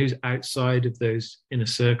 as someone who's outside of those inner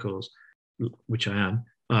circles, which I am,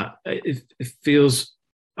 it feels,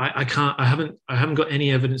 I haven't got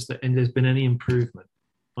any evidence that there's been any improvement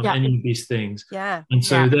on any of these things. And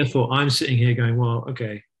so therefore I'm sitting here going, well,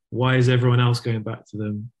 okay, why is everyone else going back to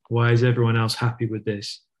them? Why is everyone else happy with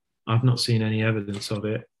this? I've not seen any evidence of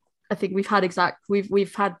it. I think we've had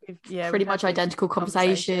pretty much identical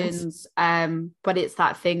conversations. But it's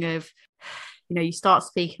that thing of, you know, you start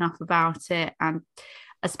speaking up about it, and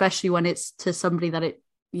especially when it's to somebody that it,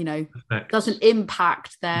 you know, doesn't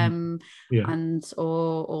impact them, and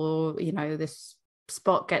or you know, this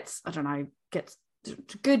spot gets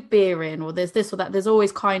good beer in, or there's this or that. There's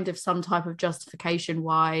always kind of some type of justification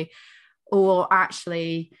why or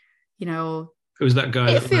actually, you know, it was that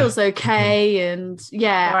guy. It feels okay, and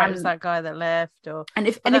right, it was that guy that left, or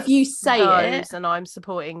if you say it, and I'm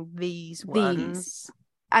supporting these ones.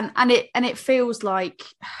 And it feels like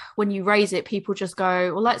when you raise it, people just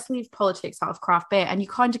go, well, let's leave politics out of craft beer, and you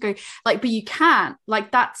kind of go like, but you can't,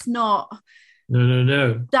 like, that's not.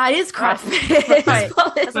 No. That is craft beer. Right.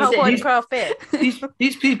 That's the whole point of craft beer.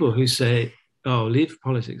 These people who say, oh, leave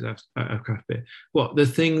politics out of craft beer. What, the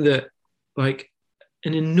thing that, like,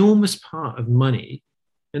 an enormous part of money,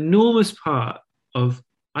 I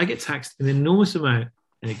get taxed an enormous amount,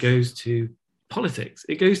 and it goes to politics.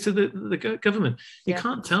 It goes to the government. You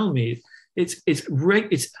can't tell me it's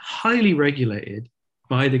highly regulated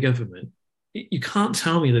by the government. You can't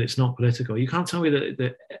tell me that it's not political. You can't tell me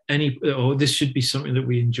that this should be something that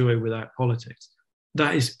we enjoy without politics.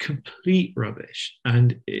 That is complete rubbish,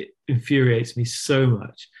 and it infuriates me so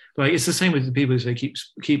much. Like, it's the same with the people who say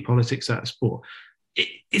keep politics out of sport.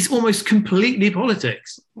 It's almost completely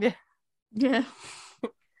politics. Yeah.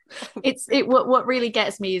 What really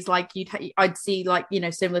gets me is, like, I'd see, like, you know,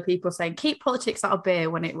 similar people saying keep politics out of beer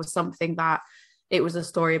when it was something that it was a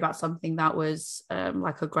story about something that was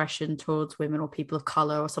like aggression towards women or people of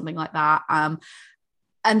color or something like that,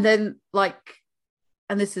 and then, like,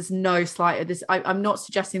 and this is no slight, I'm not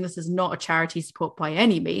suggesting this is not a charity support by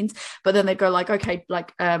any means, but then they go like, okay,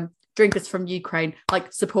 like drinkers from Ukraine,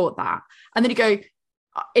 like, support that, and then you go,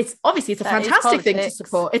 it's obviously a fantastic thing to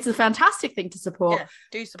support. It's a fantastic thing to support. Yeah,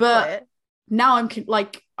 do support it. Now I'm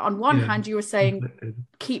like, on one hand, you were saying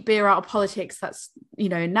keep beer out of politics. That's, you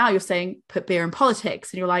know, now you're saying put beer in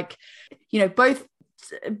politics, and you're like, you know, both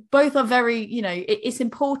are very, you know, it's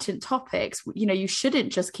important topics. You know, you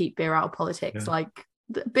shouldn't just keep beer out of politics. Like,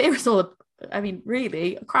 beer is all. I mean,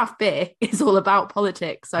 really, craft beer is all about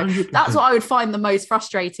politics. So 100%. That's what I would find the most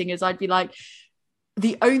frustrating. Is I'd be like,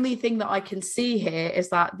 the only thing that I can see here is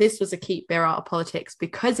that this was a keep beer out of politics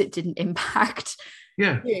because it didn't impact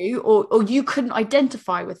you, or you couldn't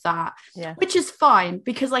identify with that, which is fine,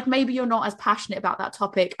 because, like, maybe you're not as passionate about that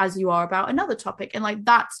topic as you are about another topic, and, like,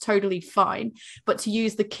 that's totally fine. But to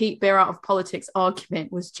use the keep beer out of politics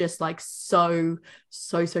argument was just, like, so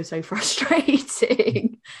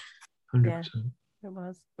frustrating. 100%. It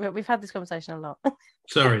was. We've had this conversation a lot.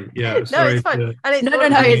 Sorry, yeah. No, sorry it's fine. And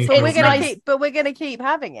it's, we're gonna keep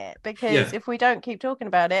having it, because if we don't keep talking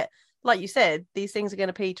about it, like you said, these things are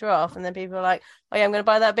gonna peter off, and then people are like, oh yeah, I'm gonna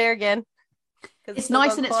buy that beer again. It's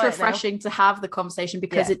nice and it's refreshing to have the conversation,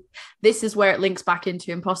 because this is where it links back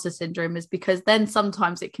into imposter syndrome, is because then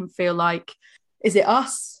sometimes it can feel like, is it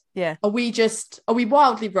us? Yeah. Are we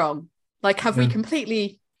wildly wrong? Like, have we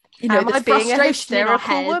completely, you know, am I being a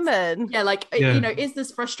hysterical woman? Yeah, like, you know, is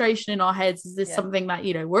this frustration in our heads? Is this something that,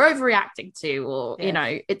 you know, we're overreacting to, or you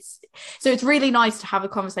know, it's really nice to have a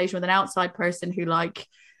conversation with an outside person who, like,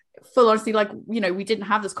 full honestly, like, you know, we didn't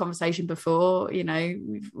have this conversation before, you know,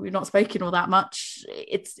 we've not spoken all that much.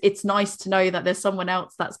 It's nice to know that there's someone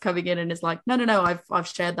else that's coming in and is like, no, I've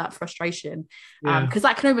shared that frustration, because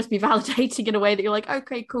that can almost be validating in a way that you're like,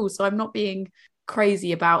 okay, cool, so I'm not being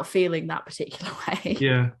crazy about feeling that particular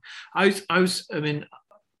way. I mean,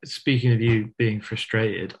 speaking of you being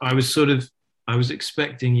frustrated, I was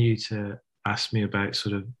expecting you to ask me about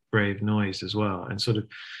sort of Brave Noise as well, and sort of,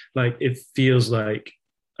 like, it feels like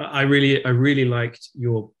I really liked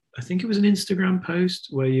your, I think it was an Instagram post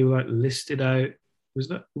where you, like, listed out,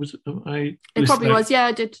 it probably was,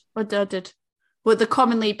 I did. Well, the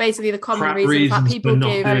common reasons that people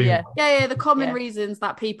give, the common reasons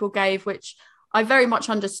that people gave, which I very much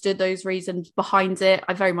understood those reasons behind it.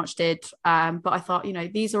 I very much did. But I thought, you know,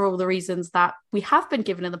 these are all the reasons that we have been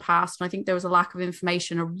given in the past. And I think there was a lack of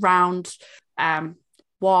information around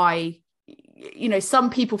why, you know,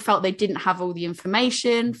 some people felt they didn't have all the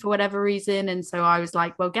information for whatever reason. And so I was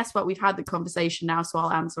like, well, guess what? We've had the conversation now, so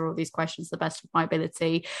I'll answer all these questions to the best of my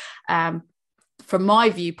ability. From my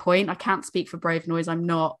viewpoint, I can't speak for Brave Noise. I'm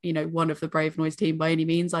not, you know, one of the Brave Noise team by any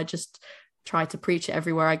means. I just try to preach it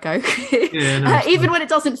everywhere I go. Even when it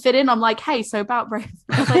doesn't fit in, I'm like, hey, so about Brave.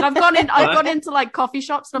 Like, I've gone into like coffee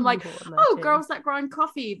shops, and I'm like, oh, Girls That Grind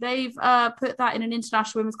Coffee, they've put that in an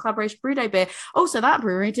international women's collaboration brew day beer. Also, that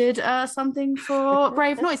brewery did something for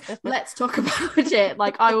Brave Noise. Let's talk about it.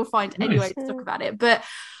 Like, I will find any way to talk about it. But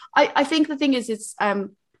I think the thing is, it's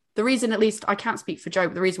the reason, at least I can't speak for Joe,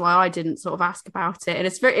 but the reason why I didn't sort of ask about it, and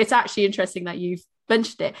it's actually interesting that you've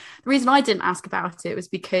mentioned it. The reason I didn't ask about it was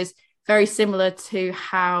because, very similar to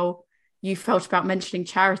how you felt about mentioning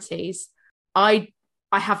charities, I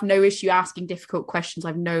have no issue asking difficult questions.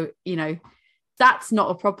 I've no, you know, that's not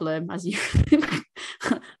a problem. As you,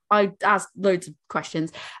 I asked loads of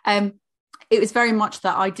questions. It was very much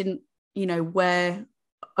that I didn't where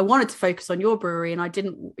I wanted to focus on your brewery, and I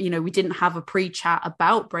didn't, we didn't have a pre-chat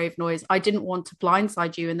about Brave Noise. I didn't want to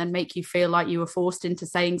blindside you and then make you feel like you were forced into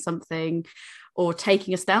saying something or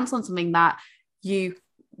taking a stance on something that you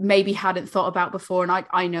maybe hadn't thought about before. And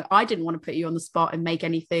I know I didn't want to put you on the spot and make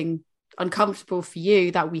anything uncomfortable for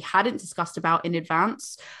you that we hadn't discussed about in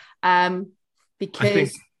advance,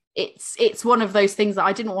 because it's one of those things that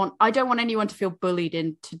I don't want anyone to feel bullied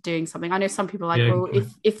into doing something. I know some people are like, well,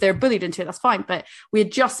 if they're bullied into it, that's fine. But we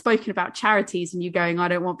had just spoken about charities, and you going, I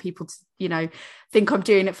don't want people to, think I'm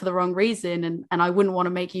doing it for the wrong reason. And I wouldn't want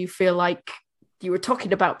to make you feel like you were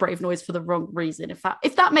talking about Brave Noise for the wrong reason. If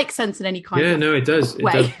that makes sense in any kind of no, it does.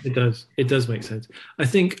 Way. It does make sense. I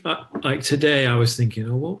think like today I was thinking,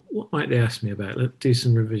 what might they ask me about? Let's do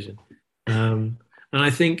some revision. And I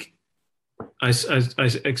think I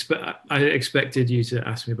expected you to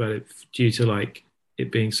ask me about it due to like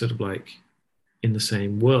it being sort of like in the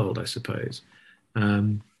same world, I suppose.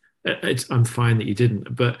 I'm fine that you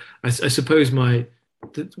didn't, but I suppose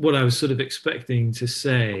what I was sort of expecting to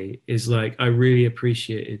say is like, I really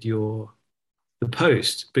appreciated the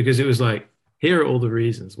post, because it was like, here are all the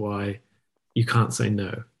reasons why you can't say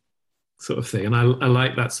no, sort of thing. And I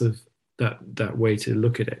like that sort of that way to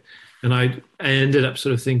look at it. And I ended up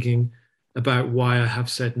sort of thinking about why I have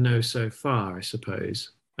said no so far, I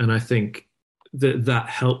suppose. And I think that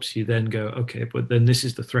helps you then go, okay, but then this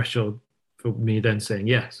is the threshold for me then saying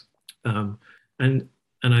yes. And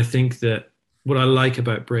I think that what I like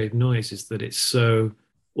about Brave Noise is that it's so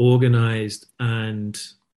organized and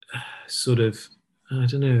sort of, I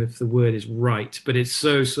don't know if the word is right, but it's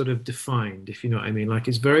so sort of defined, if you know what I mean. Like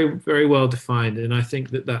it's very, very well defined. And I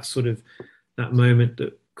think that sort of that moment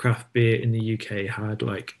that craft beer in the UK had,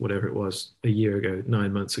 like whatever it was a year ago,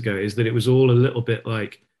 9 months ago, is that it was all a little bit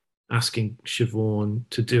like asking Siobhan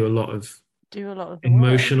to do a lot of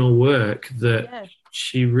emotional work that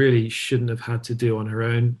she really shouldn't have had to do on her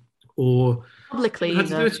own, or publicly had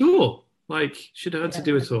to do it all. Like should have had to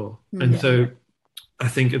do it all. And so I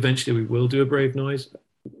think eventually we will do a Brave Noise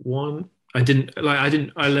one. I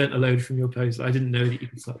learned a load from your post. I didn't know that you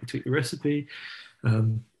could slightly tweak the recipe.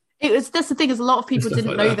 That's the thing, is a lot of people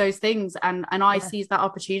didn't know those things, and I seized that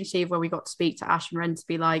opportunity when we got to speak to Ash and Ren to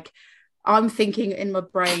be like, I'm thinking in my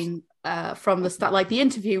brain from the start, like the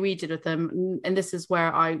interview we did with them, and this is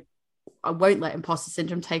where I won't let imposter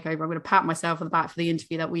syndrome take over. I'm going to pat myself on the back for the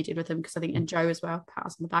interview that we did with them, because I think, and Joe as well, pat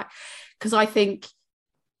us on the back, because I think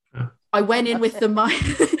I went in with the mind.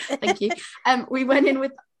 Thank you. We went in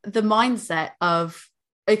with the mindset of,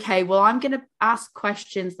 okay, well, I'm going to ask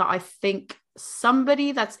questions that I think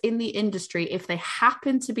somebody that's in the industry, if they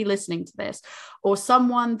happen to be listening to this, or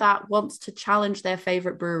someone that wants to challenge their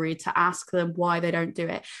favorite brewery, to ask them why they don't do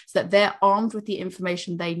it, so that they're armed with the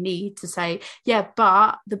information they need to say, yeah,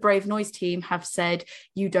 but the Brave Noise team have said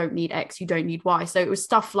you don't need X, you don't need Y. So it was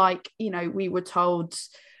stuff like, we were told,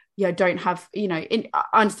 don't have, I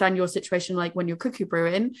understand your situation, like when you're cookie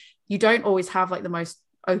brewing, you don't always have like the most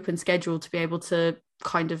open schedule to be able to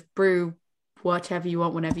kind of brew whatever you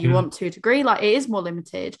want whenever you want to a degree. Like it is more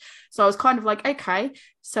limited. So I was kind of like, okay.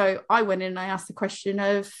 So I went in and I asked the question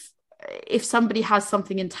of, if somebody has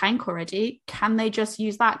something in tank already, can they just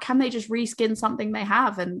use that? Can they just reskin something they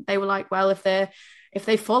have? And they were like, well, if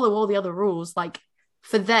they follow all the other rules, like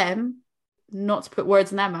for them, not to put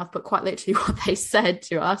words in their mouth, but quite literally what they said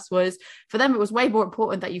to us was, for them, it was way more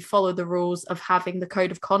important that you follow the rules of having the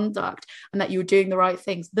code of conduct and that you were doing the right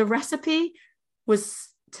things. The recipe was,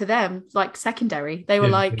 to them, like secondary. They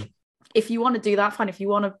were if you want to do that, fine. If you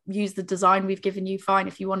want to use the design we've given you, fine.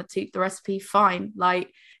 If you want to tweak the recipe, fine.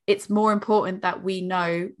 Like it's more important that we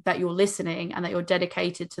know that you're listening and that you're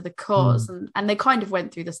dedicated to the cause. And they kind of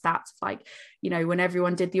went through the stats of like, when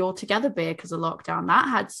everyone did the All Together beer because of lockdown, that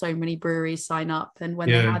had so many breweries sign up. And when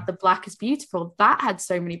they had the Black is Beautiful, that had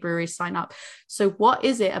so many breweries sign up. So what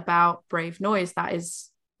is it about Brave Noise that is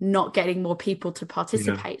not getting more people to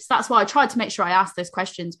participate? So that's why I tried to make sure I asked those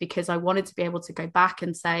questions, because I wanted to be able to go back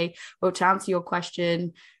and say, well, to answer your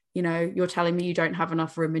question, you're telling me you don't have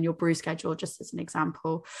enough room in your brew schedule, just as an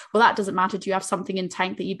example. Well, that doesn't matter. Do you have something in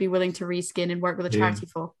tank that you'd be willing to reskin and work with a charity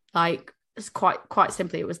for? Like it's quite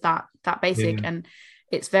simply, it was that basic. And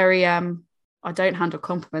it's very I don't handle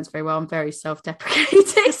compliments very well. I'm very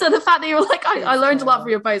self-deprecating. So the fact that you were like, I learned a lot from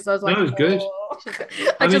your post. So I was like, that was good.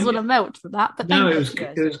 I just want to melt from that. But no, it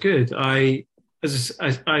was good. I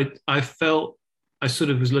felt, I sort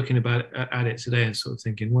of was looking at it today and sort of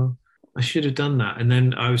thinking, well, I should have done that. And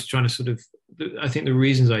then I was trying to sort of, I think the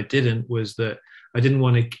reasons I didn't was that I didn't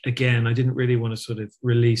really want to sort of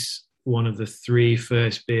release one of the 3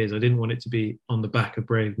 first beers. I didn't want it to be on the back of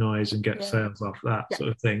Brave Noise and get sales off that sort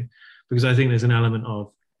of thing. because I think there's an element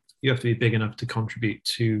of you have to be big enough to contribute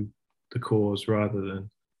to the cause rather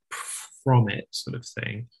than from it, sort of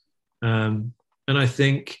thing. And I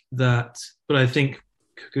think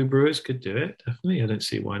Cuckoo Brewers could do it, definitely. I don't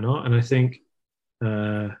see why not. And I think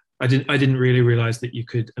I didn't really realize that you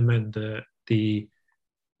could amend the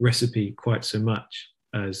recipe quite so much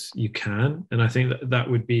as you can, and I think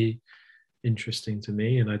that would be interesting to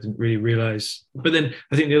me, and I didn't really realize. But then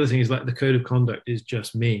I think the other thing is, like, the code of conduct is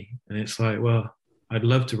just me, and it's like, well, I'd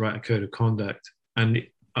love to write a code of conduct, and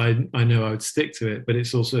I know I would stick to it, but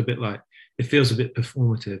it's also a bit like, it feels a bit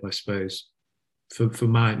performative, I suppose, for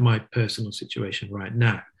my personal situation right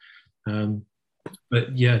now.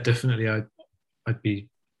 But yeah, definitely I'd be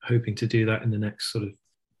hoping to do that in the next sort of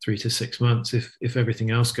 3 to 6 months if everything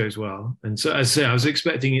else goes well. And so, as I say, I was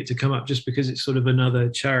expecting it to come up just because it's sort of another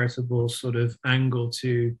charitable sort of angle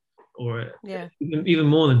to, or even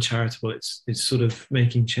more than charitable, it's sort of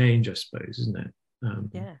making change, I suppose, isn't it?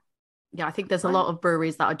 Yeah, I think there's a lot of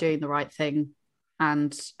breweries that are doing the right thing,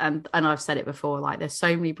 and I've said it before, like, there's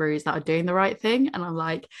so many breweries that are doing the right thing, and I'm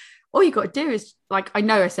like, all you got to do is, like, I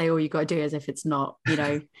know I say all you got to do as if it's not,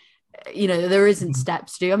 there isn't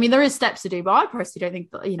steps to do. I mean, there is steps to do, but I personally don't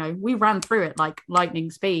think that, we ran through it like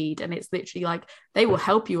lightning speed, and it's literally like, they will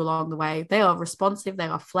help you along the way. They are responsive, they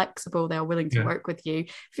are flexible, they are willing to work with you.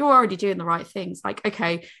 If you're already doing the right things, like,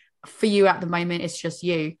 okay, for you at the moment, it's just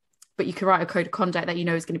you, but you can write a code of conduct that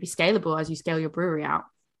is going to be scalable as you scale your brewery out.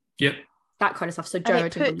 Yep. That kind of stuff. So Joe,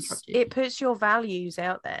 it puts your values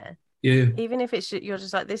out there. Yeah. Even if you're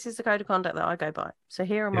just like, this is the code of conduct that I go by. So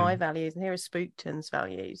here are my values, and here are Spookton's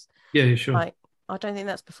values. Yeah, sure. Like, I don't think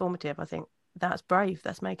that's performative. I think that's brave.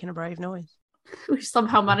 That's making a brave noise. We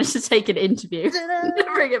somehow managed to take an interview and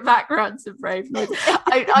bring it back around to brave noise.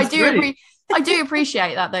 I do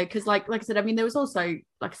appreciate that, though, because like I said, I mean, there was also,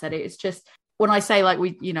 like I said, it's just, when I say, like,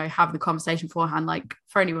 we, have the conversation beforehand, like,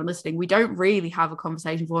 for anyone listening, we don't really have a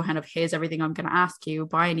conversation beforehand of, here's everything I'm going to ask you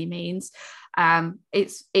by any means.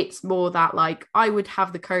 It's more that, like, I would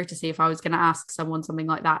have the courtesy, if I was going to ask someone something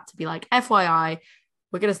like that, to be like, FYI,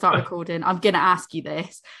 we're going to start recording, I'm going to ask you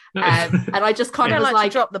this. And I just kind of was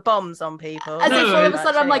like, to drop the bombs on people. As if all of a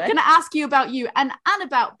sudden I'm like, going to ask you about you and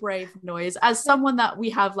about Brave Noise, as someone that we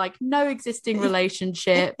have, like, no existing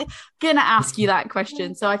relationship, going to ask you that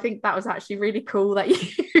question. So I think that was actually really cool that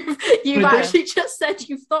you've actually just said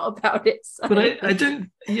you've thought about it. So. But I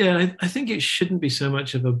think it shouldn't be so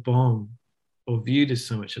much of a bomb, or viewed as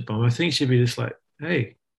so much a bomb. I think it should be just like,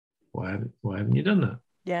 hey, why haven't you done that?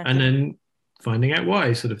 Yeah. And then finding out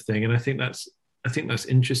why, sort of thing. And I think that's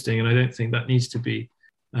interesting, and I don't think that needs to be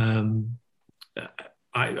I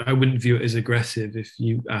wouldn't view it as aggressive. If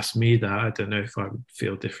you asked me that, I don't know if I would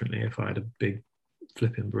feel differently if I had a big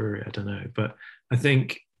flipping brewery. I don't know, but I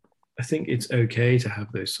think it's okay to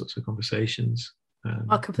have those sorts of conversations.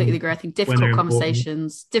 I completely agree. I think difficult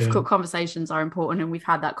conversations are important, and we've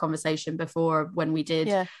had that conversation before when we did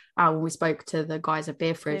when we spoke to the guys at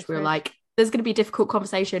Beer Fridge. We were like, there's going to be a difficult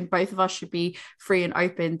conversation. Both of us should be free and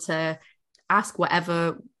open to ask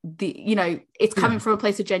whatever it's coming from a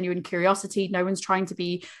place of genuine curiosity. No one's trying to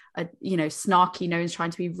be snarky, no one's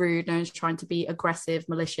trying to be rude, no one's trying to be aggressive,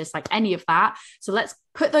 malicious, like any of that. So let's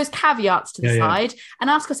put those caveats to the side and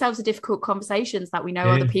ask ourselves the difficult conversations that we know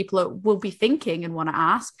other people will be thinking and want to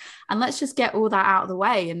ask, and let's just get all that out of the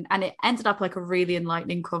way. And it ended up like a really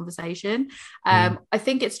enlightening conversation. I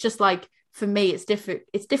think it's just like, for me, it's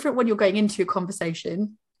different when you're going into a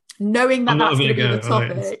conversation knowing that that's going to be the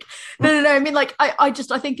topic. No. I mean, like, I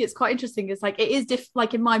think it's quite interesting. It's like, it is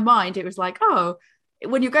like, in my mind, it was like, oh,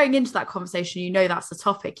 when you're going into that conversation, that's the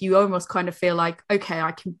topic. You almost kind of feel like, okay,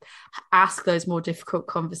 I can ask those more difficult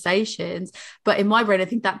conversations. But in my brain, I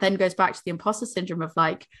think that then goes back to the imposter syndrome of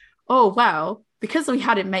like, oh, well, because we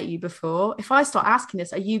hadn't met you before, if I start asking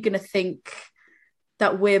this, are you going to think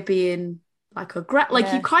that we're being like you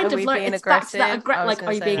kind of like, it's back to that like,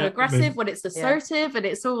 are you being aggressive when it's assertive, and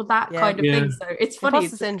it's all that kind of thing. So it's funny.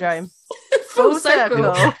 Imposter syndrome. Full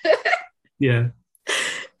circle. Yeah.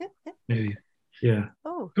 Maybe. Yeah.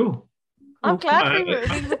 Oh, cool. I'm glad we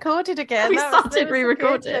recorded again. We started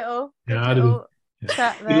re-recording.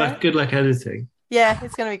 Chat there. Good luck editing. Yeah,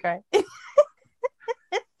 it's going to be great.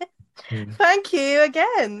 Thank you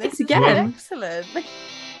again. This is excellent.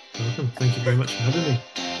 Welcome. Thank you very much for having me.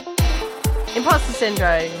 Imposter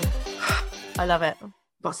syndrome. I love it.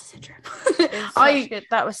 Imposter syndrome.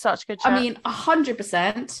 That was such good chat. I mean,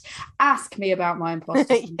 100%. Ask me about my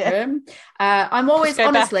imposter syndrome. I'm always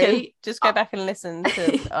honestly just go back and listen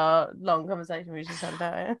to our long conversation we just had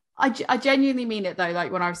about it. I genuinely mean it though.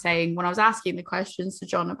 Like when I was asking the questions to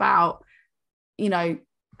John about,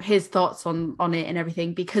 his thoughts on it and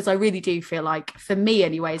everything, because I really do feel like, for me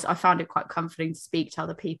anyways, I found it quite comforting to speak to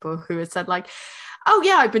other people who have said like, oh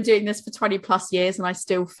yeah, I've been doing this for 20 plus years and I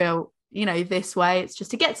still feel, you know, this way. It's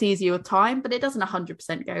just, it gets easier with time, but it doesn't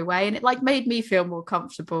 100% go away. And it like made me feel more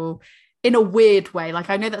comfortable in a weird way.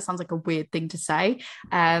 Like, I know that sounds like a weird thing to say,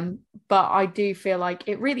 but I do feel like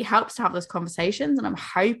it really helps to have those conversations. And I'm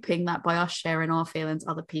hoping that by us sharing our feelings,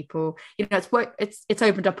 other people, you know, it's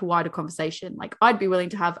opened up a wider conversation. Like, I'd be willing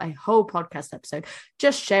to have a whole podcast episode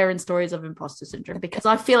just sharing stories of imposter syndrome, because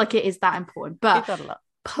I feel like it is that important. But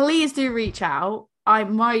please do reach out. I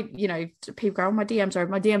might, you know, people go, oh, my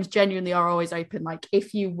DMs genuinely are always open. Like,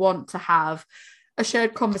 if you want to have a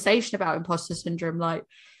shared conversation about imposter syndrome, like,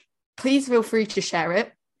 please feel free to share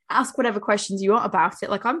it. Ask whatever questions you want about it.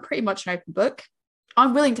 Like, I'm pretty much an open book.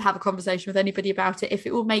 I'm willing to have a conversation with anybody about it if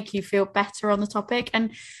it will make you feel better on the topic.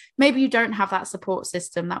 And maybe you don't have that support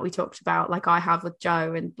system that we talked about, like I have with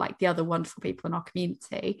Joe and like the other wonderful people in our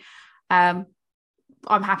community.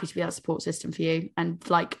 I'm happy to be that support system for you. And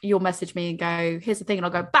like, you'll message me and go, here's the thing, and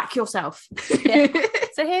I'll go, back yourself. Yeah.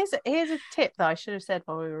 So here's a tip that I should have said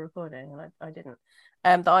while we were recording, and I didn't,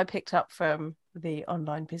 that I picked up from the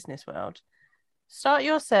online business world. Start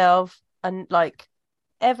yourself and like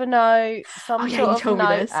Evernote, some sort of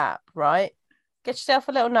note app, right? Get yourself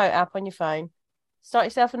a little note app on your phone. Start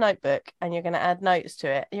yourself a notebook, and you're going to add notes to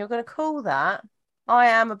it. And you're going to call that I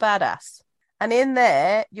Am a Badass. And in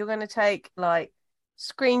there, you're going to take like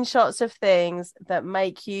screenshots of things that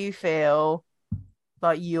make you feel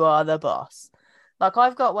like you are the boss. Like,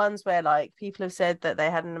 I've got ones where like people have said that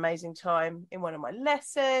they had an amazing time in one of my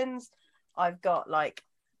lessons. I've got like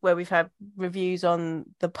where we've had reviews on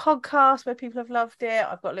the podcast where people have loved it.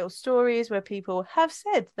 I've got little stories where people have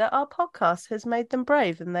said that our podcast has made them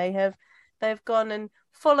brave, and they've gone and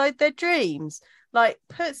followed their dreams. Like,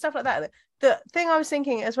 put stuff like that. The thing I was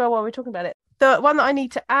thinking as well while we're talking about it, the one that I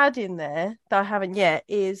need to add in there that I haven't yet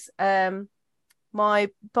is my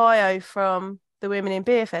bio from the Women in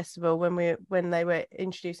Beer Festival when they were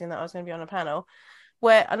introducing that I was going to be on a panel,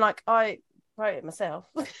 where, and like, I wrote it myself,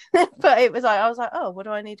 but it was like, I was like, oh, what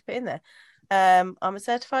do I need to put in there? I'm a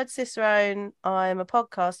certified Cicerone, I'm a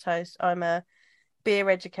podcast host, I'm a beer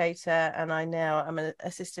educator, and I'm an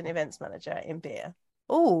assistant events manager in beer.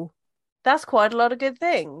 Oh, that's quite a lot of good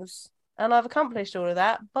things, and I've accomplished all of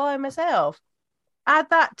that by myself.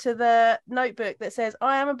 Add that to the notebook that says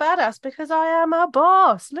I am a badass because I am a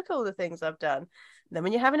boss. Look at all the things I've done. And then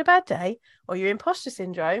when you're having a bad day or your imposter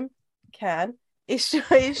syndrome is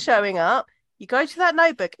showing up, you go to that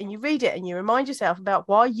notebook and you read it and you remind yourself about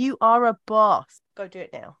why you are a boss. Go do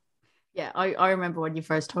it now. Yeah, I remember when you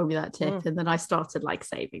first told me that tip, and then I started like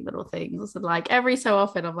saving little things. And like every so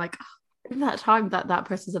often I'm like, oh, that time that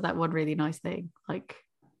person said that one really nice thing. Like,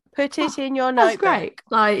 put it in your notebook. That's great.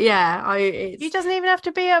 Like, yeah, it doesn't even have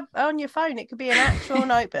to be on your phone. It could be an actual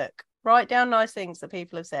notebook. Write down nice things that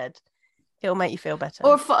people have said. It'll make you feel better.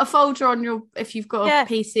 Or a folder on your, if you've got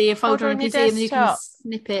a PC, a folder on your PC, and then you can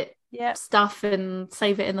snip it stuff and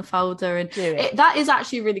save it in the folder. And that is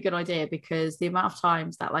actually a really good idea, because the amount of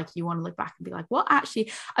times that like you want to look back and be like, what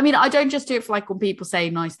actually, I mean, I don't just do it for like when people say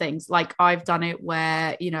nice things. Like, I've done it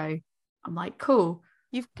where, you know, I'm like, cool.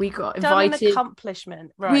 We got invited. An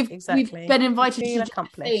accomplishment, right? Exactly. We've been invited to a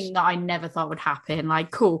thing that I never thought would happen.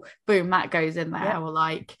 Like, cool, boom, that goes in there. Or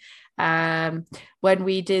like, when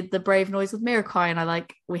we did the Brave Noise with Mirakai, and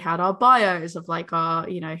we had our bios of like our,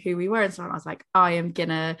 you know, who we were and so on. I was like, I am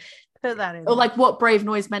gonna put that in. Or like what Brave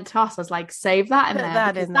Noise meant to us. I was like, save that in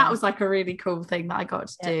there, because that was like a really cool thing that I got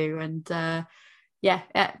to do. And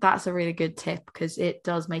that's a really good tip, because it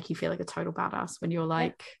does make you feel like a total badass when you're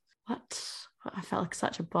like, what? I felt like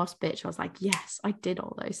such a boss bitch. I was like, yes, I did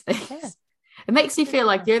all those things. Yeah. It makes you feel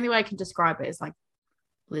like the only way I can describe it is like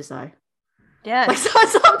Lizzo. Yeah. Like, so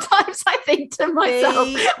sometimes I think to myself,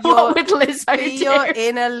 what would Lizzo do? Your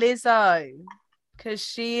inner Lizzo, because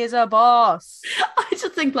she is a boss. I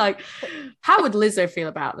just think like, how would Lizzo feel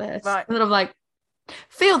about this? Right. And then I'm like,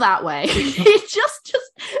 feel that way. just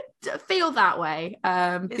feel that way.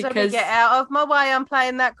 Because get out of my way. I'm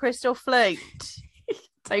playing that crystal flute.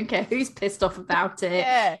 Don't care who's pissed off about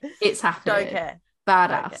it. It's happening. Don't care.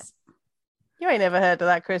 Badass. Don't care. You ain't never heard of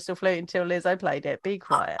that crystal flute until Lizzo played it. Be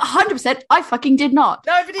quiet. 100%. I fucking did not.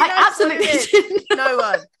 Nobody knows. I absolutely did. No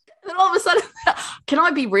one. And all of a sudden, can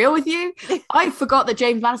I be real with you? I forgot that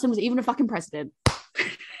James Madison was even a fucking president.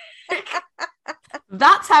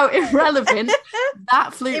 That's how irrelevant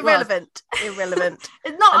that flute was. Irrelevant.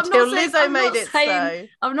 It's not until Lizzo made it so.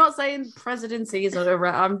 I'm not saying presidencies are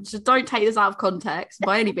I'm just, don't take this out of context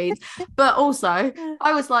by any means. But also,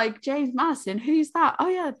 I was like, James Madison, who's that? Oh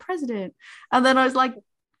yeah, president. And then I was like,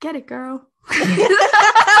 get it, girl.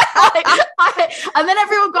 And then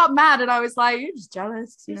everyone got mad, and I was like, "You're just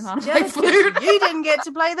jealous. You know how to play flute. You didn't get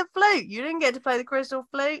to play the flute. You didn't get to play the crystal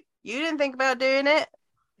flute. You didn't think about doing it.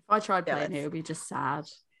 If I tried playing it would be just sad.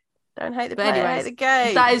 Don't hate the play, hate the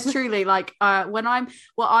game. That is truly like when I'm.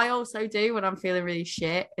 What I also do when I'm feeling really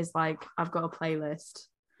shit is like I've got a playlist.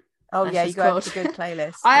 Oh yeah, you got a good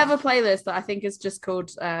playlist. I have a playlist that I think is just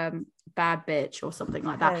called Bad Bitch or something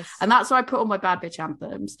like that. Yes. And that's where I put all my Bad Bitch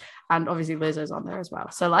anthems. And obviously Lizzo's on there as well.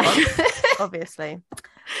 So like obviously.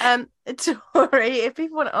 Tori, if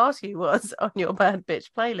people want to ask you what's on your Bad Bitch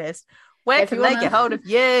playlist, where can they get hold of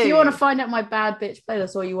you? If you want to find out my Bad Bitch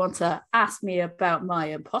playlist, or you want to ask me about my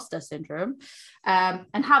imposter syndrome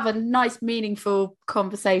and have a nice meaningful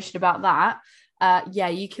conversation about that,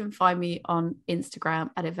 you can find me on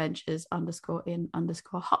Instagram at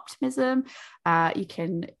adventures_in_optimism. You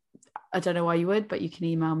can, I don't know why you would, but you can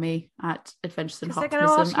email me at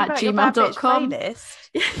adventuresinoptimism@gmail.com.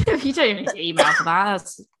 If you don't need to email for that,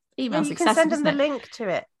 that's email success. You can send them the link to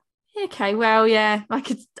it. Okay, well, yeah, I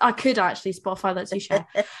could actually Spotify that to share.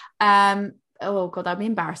 Oh god, that'd be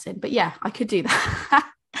embarrassing. But yeah, I could do that.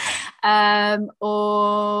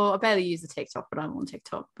 Or I barely use the TikTok, but I'm on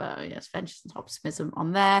TikTok. But yes, Ventures and Optimism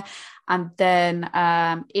on there. And then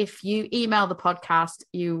if you email the podcast,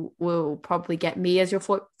 you will probably get me as your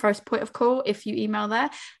first point of call if you email there.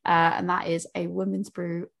 And that is a Women's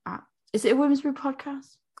Brew. Is it a Women's Brew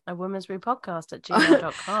podcast? A Women's Brew podcast at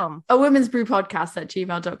gmail.com. A Women's Brew podcast at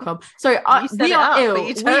gmail.com. So we are ill. But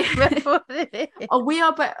you don't remember what it is. We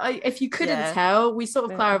are, but if you couldn't tell, we sort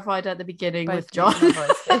of clarified at the beginning both with John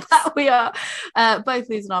that we are both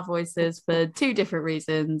losing our voices for two different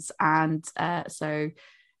reasons. And so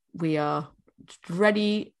we are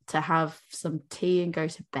ready to have some tea and go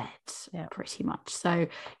to bed, pretty much. So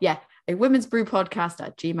yeah, a Women's Brew podcast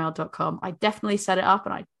at gmail.com. I definitely set it up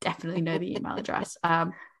and I definitely know the email address.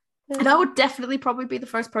 And I would definitely probably be the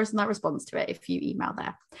first person that responds to it if you email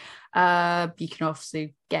there. You can also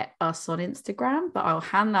get us on Instagram, but I'll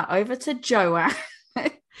hand that over to Joanne.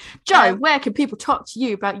 Jo, where can people talk to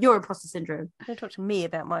you about your imposter syndrome? Don't talk to me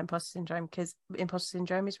about my imposter syndrome, because imposter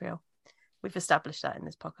syndrome is real. We've established that in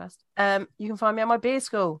this podcast. You can find me at my beer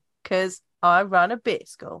school, because I run a beer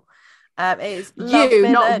school. It is you,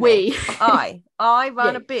 not learning. We. I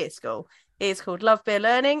run a beer school. It's called Love Beer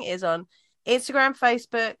Learning. It's on Instagram,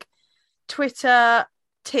 Facebook, Twitter,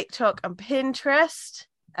 TikTok, and Pinterest.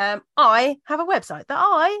 I have a website that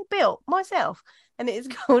I built myself, and it is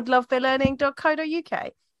called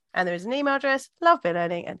lovebeerlearning.co.uk. And there is an email address,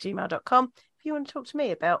 lovebeerlearning@gmail.com, if you want to talk to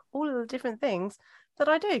me about all of the different things that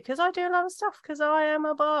I do, because I do a lot of stuff, because I am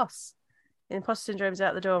a boss. Imposter syndrome is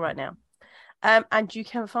out the door right now. And you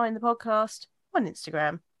can find the podcast on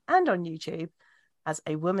Instagram and on YouTube as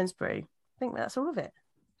A Woman's Brew. I think that's all of it.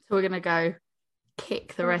 So we're going to go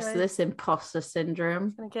kick the rest of this imposter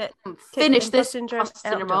syndrome. Finish this imposter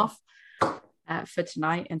syndrome off for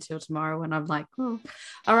tonight until tomorrow when I'm like, all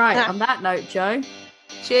right, on that note, Jo.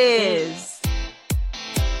 Cheers.